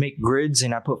I just make grids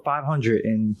and I put 500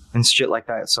 and shit like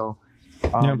that. So,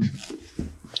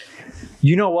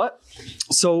 you know what?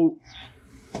 So,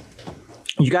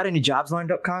 you got any jobs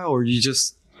lined up, Kyle, or you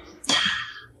just?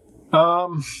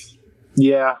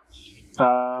 Yeah.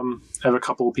 I have a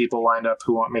couple of people lined up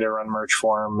who want me to run merch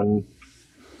for them, and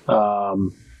Are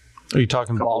you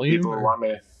talking a couple of volume? people who or- want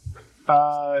me.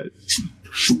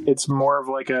 It's more of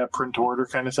like a print to order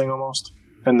kind of thing almost.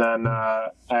 And then I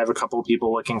have a couple of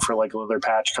people looking for like leather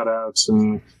patch cutouts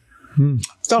and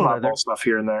some oddball stuff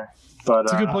here and there. But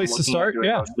It's a good place to start,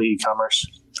 yeah. Mostly e-commerce.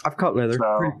 I've cut leather.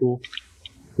 So- Pretty cool.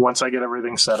 Once I get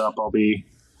everything set up, I'll be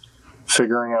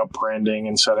figuring out branding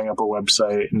and setting up a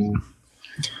website and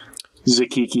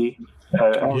Zikiki.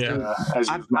 As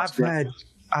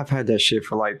I've had that shit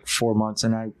for like 4 months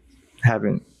and I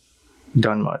haven't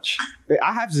done much.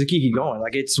 I have Zikiki going.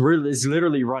 Like it's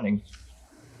literally running.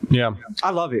 Yeah.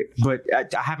 I love it, but I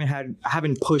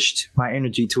haven't pushed my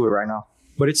energy to it right now.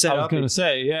 But it's set I was up. going to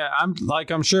say, yeah,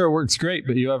 I'm sure it works great,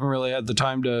 but you haven't really had the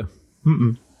time to.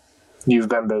 You've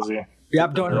been busy. Yeah,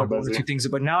 I've done Real one or busy. two things,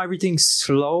 but now everything's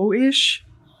slow-ish.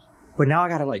 But now I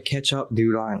gotta like catch up,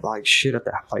 dude, on like shit at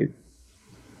that like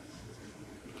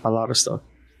a lot of stuff.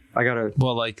 I gotta,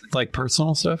 Well, like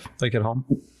personal stuff, like at home.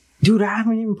 dude. I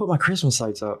haven't even put my Christmas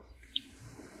lights up.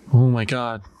 Oh my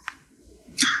God.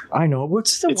 I know.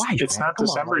 What's the wife? It's man? not Come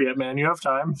on, December like- yet, man. You have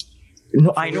time.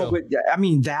 No, I know, real. but I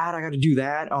mean that I got to do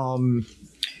that.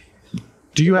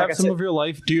 Do you Like have I some said- of your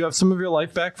life? Do you have some of your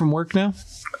life back from work now?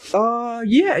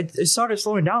 Yeah, it started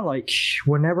slowing down. Like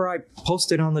whenever I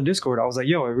posted on the Discord, I was like,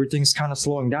 "Yo, everything's kind of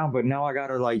slowing down." But now I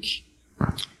gotta like,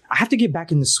 I have to get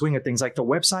back in the swing of things. Like the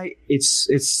website, it's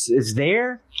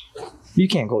there. You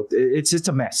can't go. It's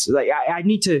a mess. Like I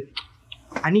need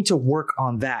to work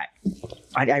on that.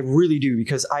 I really do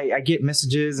because I get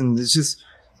messages and it's just.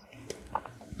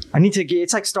 I need to get.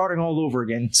 It's like starting all over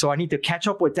again. So I need to catch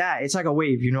up with that. It's like a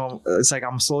wave, you know. It's like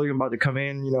I'm slowly about to come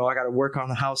in. You know, I got to work on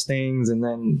the house things and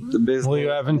then the business. Well, you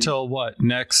have until what,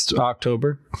 next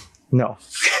October? No.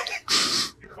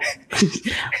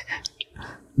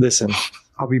 Listen,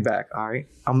 I'll be back. All right.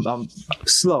 I'm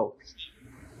slow.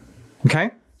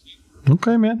 Okay.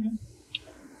 Okay, man.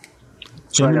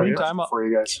 So I In the got meantime, for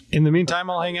you guys. In the meantime,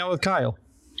 I'll hang out with Kyle.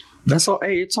 That's all.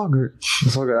 Hey, it's all good.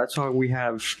 It's all good. That's why we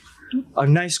have a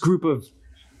nice group of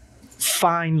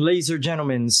fine laser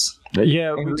gentlemen's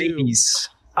Yeah, and we do. ladies.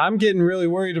 I'm getting really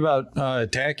worried about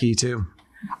Tacky too.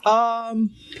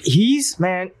 He's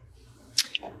man.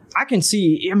 I can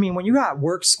see. I mean, when you got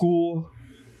work, school,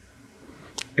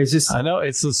 it's just I know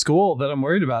it's the school that I'm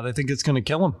worried about. I think it's going to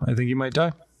kill him. I think he might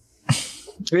die.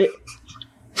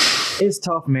 it's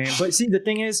tough, man. But see, the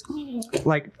thing is,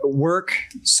 like work,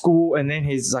 school, and then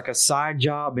his like a side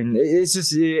job, and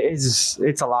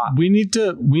it's a lot. We need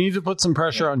to put some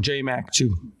pressure on J Mac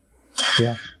too.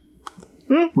 Yeah.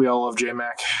 We all love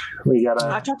J-Mac. We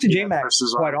gotta. I talk to J-Mac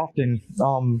presses quite on.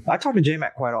 often. I talk to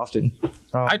J-Mac quite often.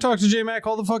 I talk to J-Mac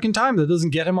all the fucking time. That doesn't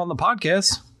get him on the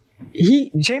podcast.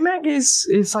 J-Mac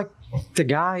is like the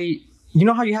guy. You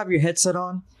know how you have your headset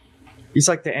on? He's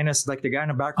like the NS, like the guy in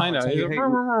the background. I know. Like, He's hey,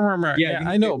 like, yeah,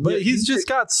 I know. But he's just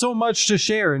got so much to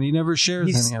share, and he never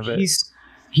shares any of it.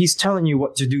 He's telling you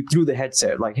what to do through the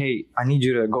headset. Like, hey, I need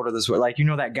you to go to this way. Like, you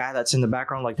know that guy that's in the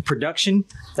background, like the production?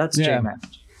 That's J-Mac.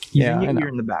 Yeah, I know. You're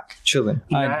in the back, chilling.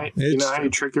 You know how you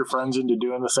trick your friends into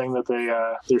doing the thing that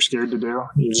they're scared to do?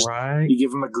 You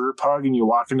give them a group hug and you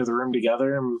walk into the room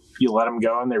together and you let them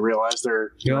go and they realize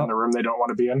they're in the room they don't want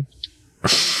to be in.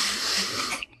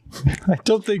 I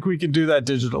don't think we can do that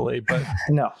digitally, but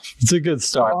No. it's a good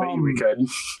start. I bet you we could.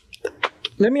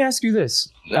 Let me ask you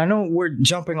this. I know we're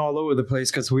jumping all over the place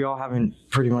because we all haven't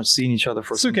pretty much seen each other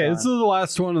for It's some okay. time. This is the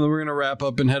last one, and then we're gonna wrap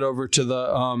up and head over to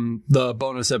the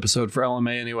bonus episode for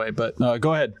LMA anyway. But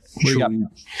go ahead. What do you got?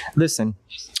 Listen,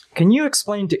 can you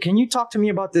talk to me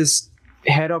about this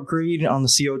head upgrade on the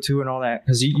CO2 and all that?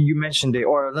 Because you mentioned it,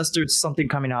 or unless there's something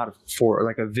coming out for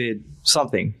like a vid,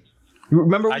 something.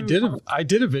 Remember I did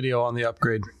a video on the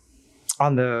upgrade.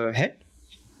 on the head?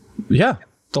 Yeah,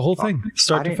 the whole thing, I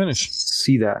start to didn't finish.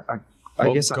 See that?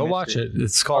 I guess I go missed watch it.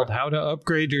 It's called "How to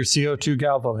Upgrade Your CO2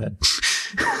 Galvo Head."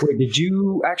 Wait, did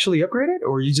you actually upgrade it,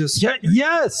 or you just? Yeah.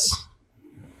 Yes.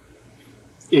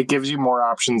 It gives you more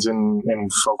options in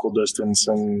focal distance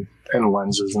and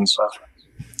lenses and stuff.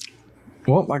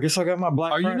 Well, I guess I got my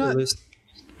Black Are you Friday not- list.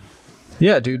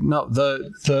 Yeah, dude. No,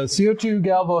 the CO2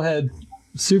 Galvo Head,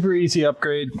 super easy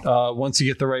upgrade. Once you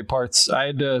get the right parts,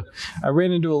 I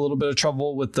ran into a little bit of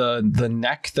trouble with the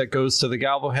neck that goes to the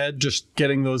Galvo head, just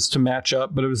getting those to match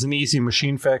up. But it was an easy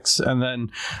machine fix, and then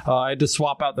I had to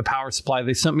swap out the power supply.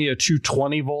 They sent me a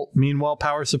 220 volt Meanwell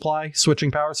power supply,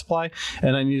 switching power supply,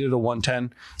 and I needed a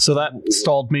 110. So that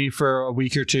stalled me for a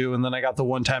week or two, and then I got the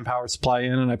 110 power supply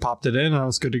in, and I popped it in, and I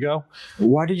was good to go.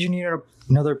 Why did you need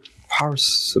another power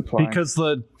supply? Because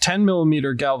the 10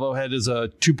 millimeter Galvo head is a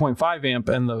 2.5 amp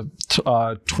and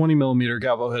the 20 millimeter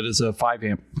Galvo head is a 5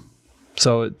 amp.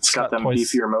 So It's got them twice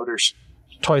beefier motors.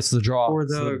 the draw. for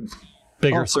It's the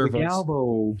bigger for servos. the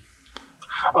Galvo.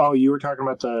 Oh, you were talking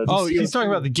about the. Oh, he's talking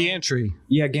about the gantry.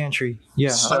 Yeah, gantry. Yeah.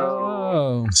 So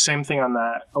Oh, same thing on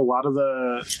that. A lot of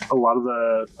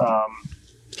the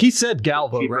he said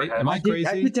Galvo, Cheaper right? head. Am I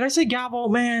crazy? Did I say Galvo,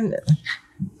 man?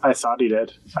 I thought he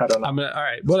did. I don't know. All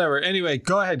right, whatever. Anyway,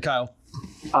 go ahead, Kyle.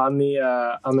 On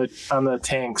the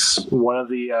tanks, one of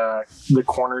the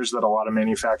corners that a lot of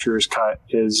manufacturers cut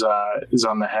is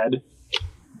on the head.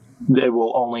 It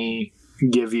will only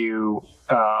give you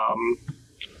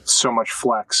so much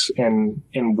flex in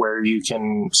where you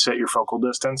can set your focal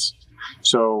distance.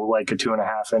 So like a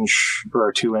 2.5 inch or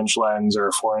a 2-inch lens or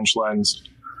a 4-inch lens.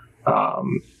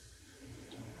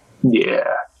 Yeah.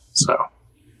 So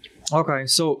Okay,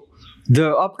 so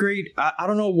the upgrade, I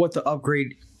don't know what the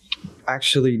upgrade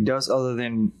actually does other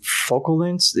than focal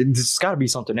lengths. It's got to be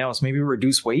something else. Maybe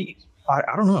reduce weight.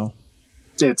 I don't know.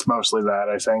 it's mostly that,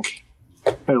 I think.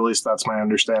 At least that's my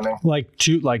understanding. Like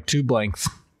tube length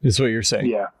is what you're saying.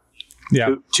 Yeah.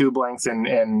 Yeah. Tube length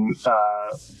and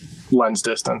lens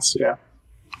distance. Yeah.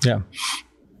 Yeah.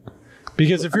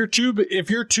 Because if your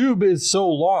tube is so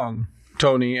long,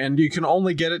 Tony, and you can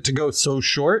only get it to go so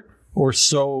short or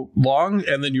so long,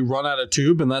 and then you run out of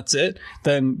tube and that's it,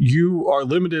 then you are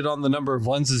limited on the number of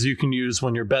lenses you can use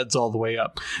when your bed's all the way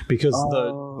up, because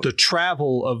the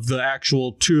travel of the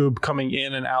actual tube coming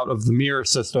in and out of the mirror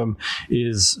system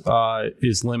is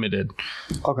limited.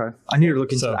 Okay, I need to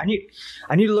look into. So-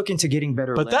 I need to look into getting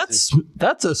better. But lenses.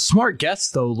 that's a smart guess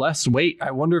though. Less weight.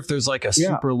 I wonder if there's like a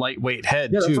Yeah. super lightweight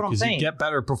head Yeah, that's too, what I'm because you saying. get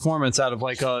better performance out of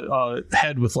like a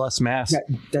head with less mass.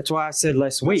 That's why I said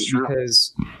less weight, true.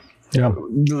 because Yeah.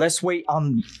 less weight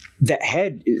on that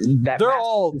head. That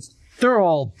They're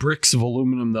all bricks of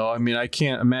aluminum though. I mean, I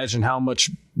can't imagine how much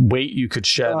weight you could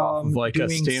shed off of like a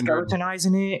doing standard.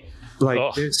 skeletonizing it. Like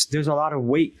Ugh. there's a lot of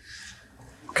weight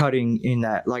cutting in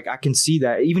that. Like I can see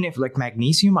that. Even if like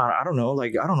magnesium, I don't know.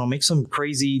 Like I don't know, make some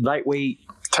crazy lightweight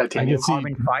Titanium. see-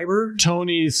 carbon fiber.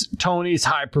 Tony's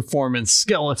high performance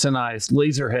skeletonized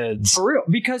laser heads. For real,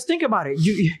 because think about it,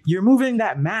 you're moving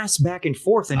that mass back and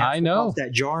forth, and I know. cause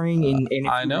that jarring, and if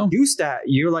I you know. reduce that,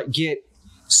 you're like get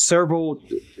servo,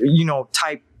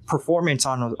 type performance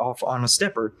on a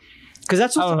stepper, because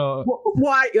that's what, I don't know.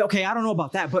 Why? Okay, I don't know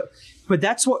about that, but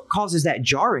that's what causes that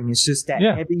jarring. It's just that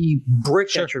Yeah. heavy brick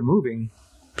Sure. that you're moving.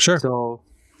 Sure. So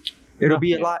it'll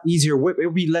be a lot easier.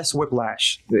 It'll be less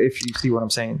whiplash, if you see what I'm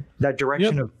saying. That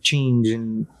direction Yep. of change,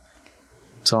 and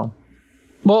so.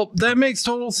 Well, that makes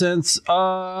total sense.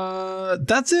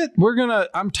 That's it.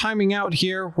 I'm timing out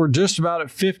here. We're just about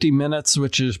at 50 minutes,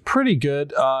 which is pretty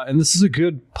good. And this is a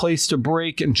good place to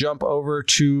break and jump over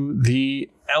to the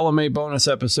LMA bonus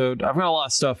episode. I've got a lot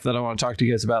of stuff that I want to talk to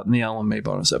you guys about in the LMA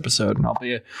bonus episode, and I'll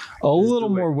be a little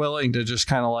more willing to just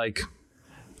kind of like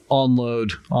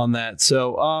unload on that.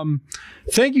 So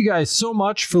thank you guys so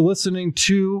much for listening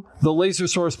to the Laser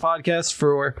Source podcast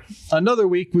for another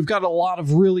week. We've got a lot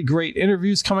of really great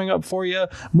interviews coming up for you,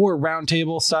 more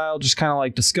roundtable style, just kind of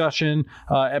like discussion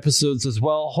episodes as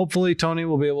well. Hopefully Tony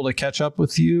will be able to catch up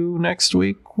with you next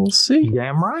week. We'll see.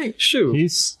 Damn right. Shoot.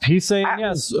 He's saying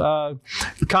yes.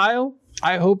 Kyle,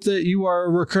 I hope that you are a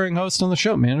recurring host on the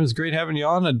show, man. It was great having you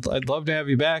on. I'd love to have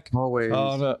you back always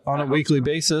on a weekly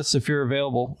basis if you're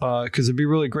available, because it'd be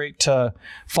really great to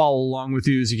follow along with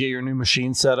you as you get your new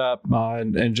machine set up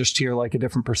and just hear like a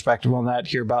different perspective on that,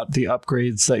 hear about the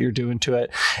upgrades that you're doing to it.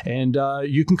 And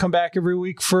you can come back every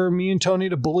week for me and Tony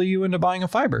to bully you into buying a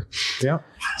fiber. Yeah.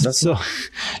 So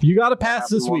you got to pass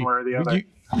this week. One way or the other.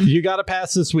 You got to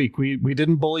pass this week. We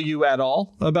didn't bully you at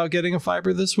all about getting a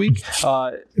fiber this week,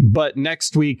 but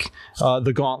next week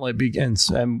the gauntlet begins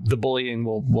and the bullying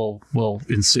will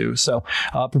ensue. So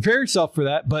prepare yourself for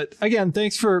that. But again,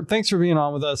 thanks for being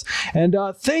on with us, and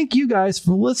thank you guys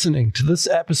for listening to this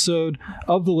episode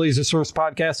of the Laser Source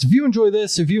podcast. If you enjoy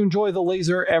this, if you enjoy the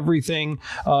Laser Everything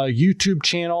YouTube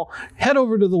channel, head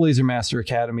over to the Laser Master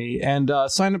Academy and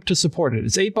sign up to support it.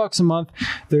 It's $8 a month.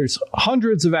 There's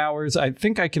hundreds of hours. I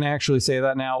think I can actually say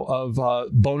that now of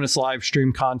bonus live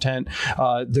stream content.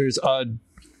 There's a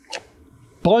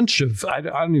bunch of, I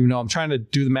don't even know, I'm trying to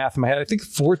do the math in my head. I think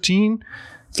 13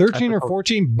 or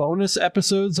 14 bonus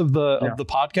episodes of the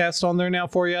podcast on there now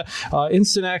for you.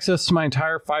 Instant access to my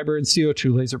entire fiber and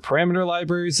CO2 laser parameter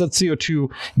libraries. That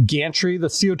CO2 gantry, the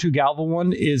CO2 Galvo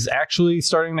one, is actually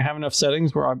starting to have enough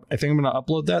settings where I think I'm going to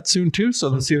upload that soon too. So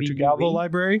the CO2 Galvo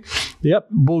library,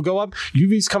 will go up.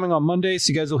 UV's coming on Monday,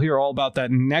 so you guys will hear all about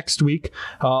that next week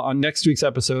on next week's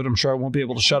episode. I'm sure I won't be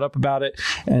able to shut up about it,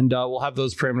 and we'll have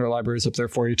those parameter libraries up there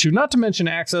for you too. Not to mention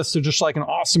access to just like an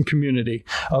awesome community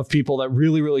of people that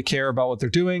really care about what they're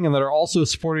doing and that are also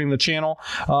supporting the channel.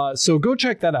 So go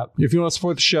check that out if you want to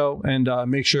support the show and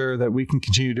make sure that we can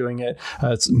continue doing it.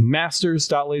 It's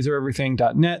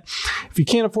masters.lasereverything.net. If you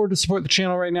can't afford to support the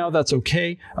channel right now, that's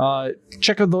okay.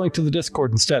 Check out the link to the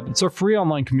Discord instead. It's our free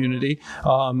online community.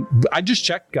 I just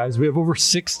checked, guys. We have over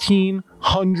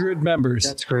 1,600 members.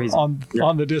 That's crazy.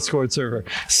 On the Discord server.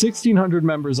 1,600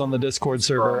 members on the Discord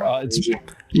server.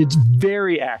 It's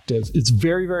very active. It's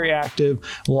very, very active,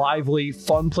 lively,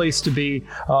 fun place to be.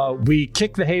 We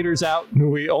kick the haters out.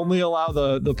 We only allow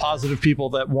the positive people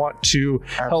that want to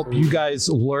help you guys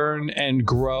learn and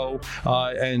grow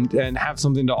and have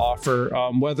something to offer,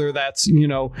 whether that's,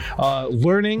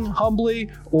 learning humbly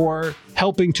or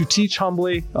helping to teach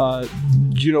humbly.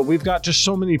 We've got just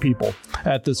so many people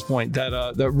at this point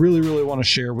that really, really want to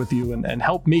share with you and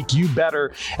help make you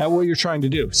better at what you're trying to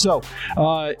do. So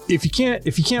if you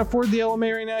can't afford the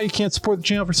LMA right now, you can't support the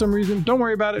channel for some reason, don't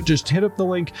worry about it. Just hit up the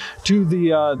link to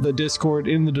the Discord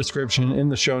in the description, in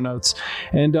the show notes.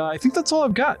 And I think that's all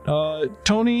I've got.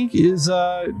 Tony is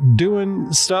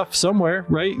doing stuff somewhere,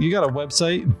 right? You got a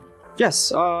website?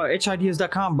 Yes,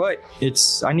 hideas.com, but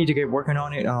I need to get working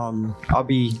on it. I'll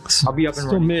be up and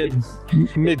still running.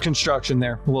 mid construction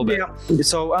there a little bit. Yeah.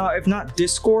 So if not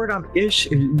Discord,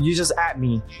 you just at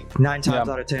me 9 times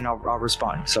out of 10 I'll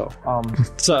respond. So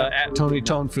it's at Tony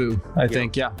Tonefu, I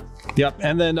think. Yeah. Yep.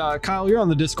 And then Kyle, you're on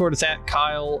the Discord. It's at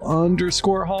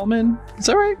Kyle_Hallman. Is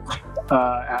that right?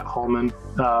 At Hallman.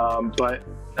 But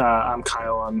I'm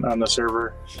Kyle on the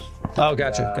server. Oh,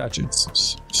 gotcha.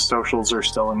 Socials are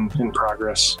still in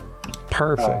progress.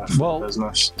 Perfect.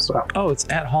 Business. So. Oh, it's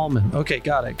at Hallman. Okay,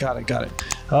 got it.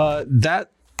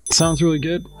 That sounds really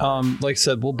good. Like I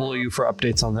said, we'll bully you for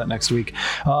updates on that next week.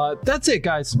 That's it,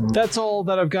 guys. That's all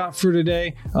that I've got for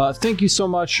today. Thank you so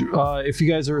much if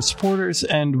you guys are supporters,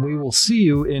 and we will see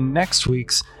you in next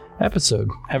week's episode.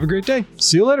 Have a great day.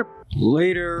 See you later.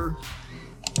 Later.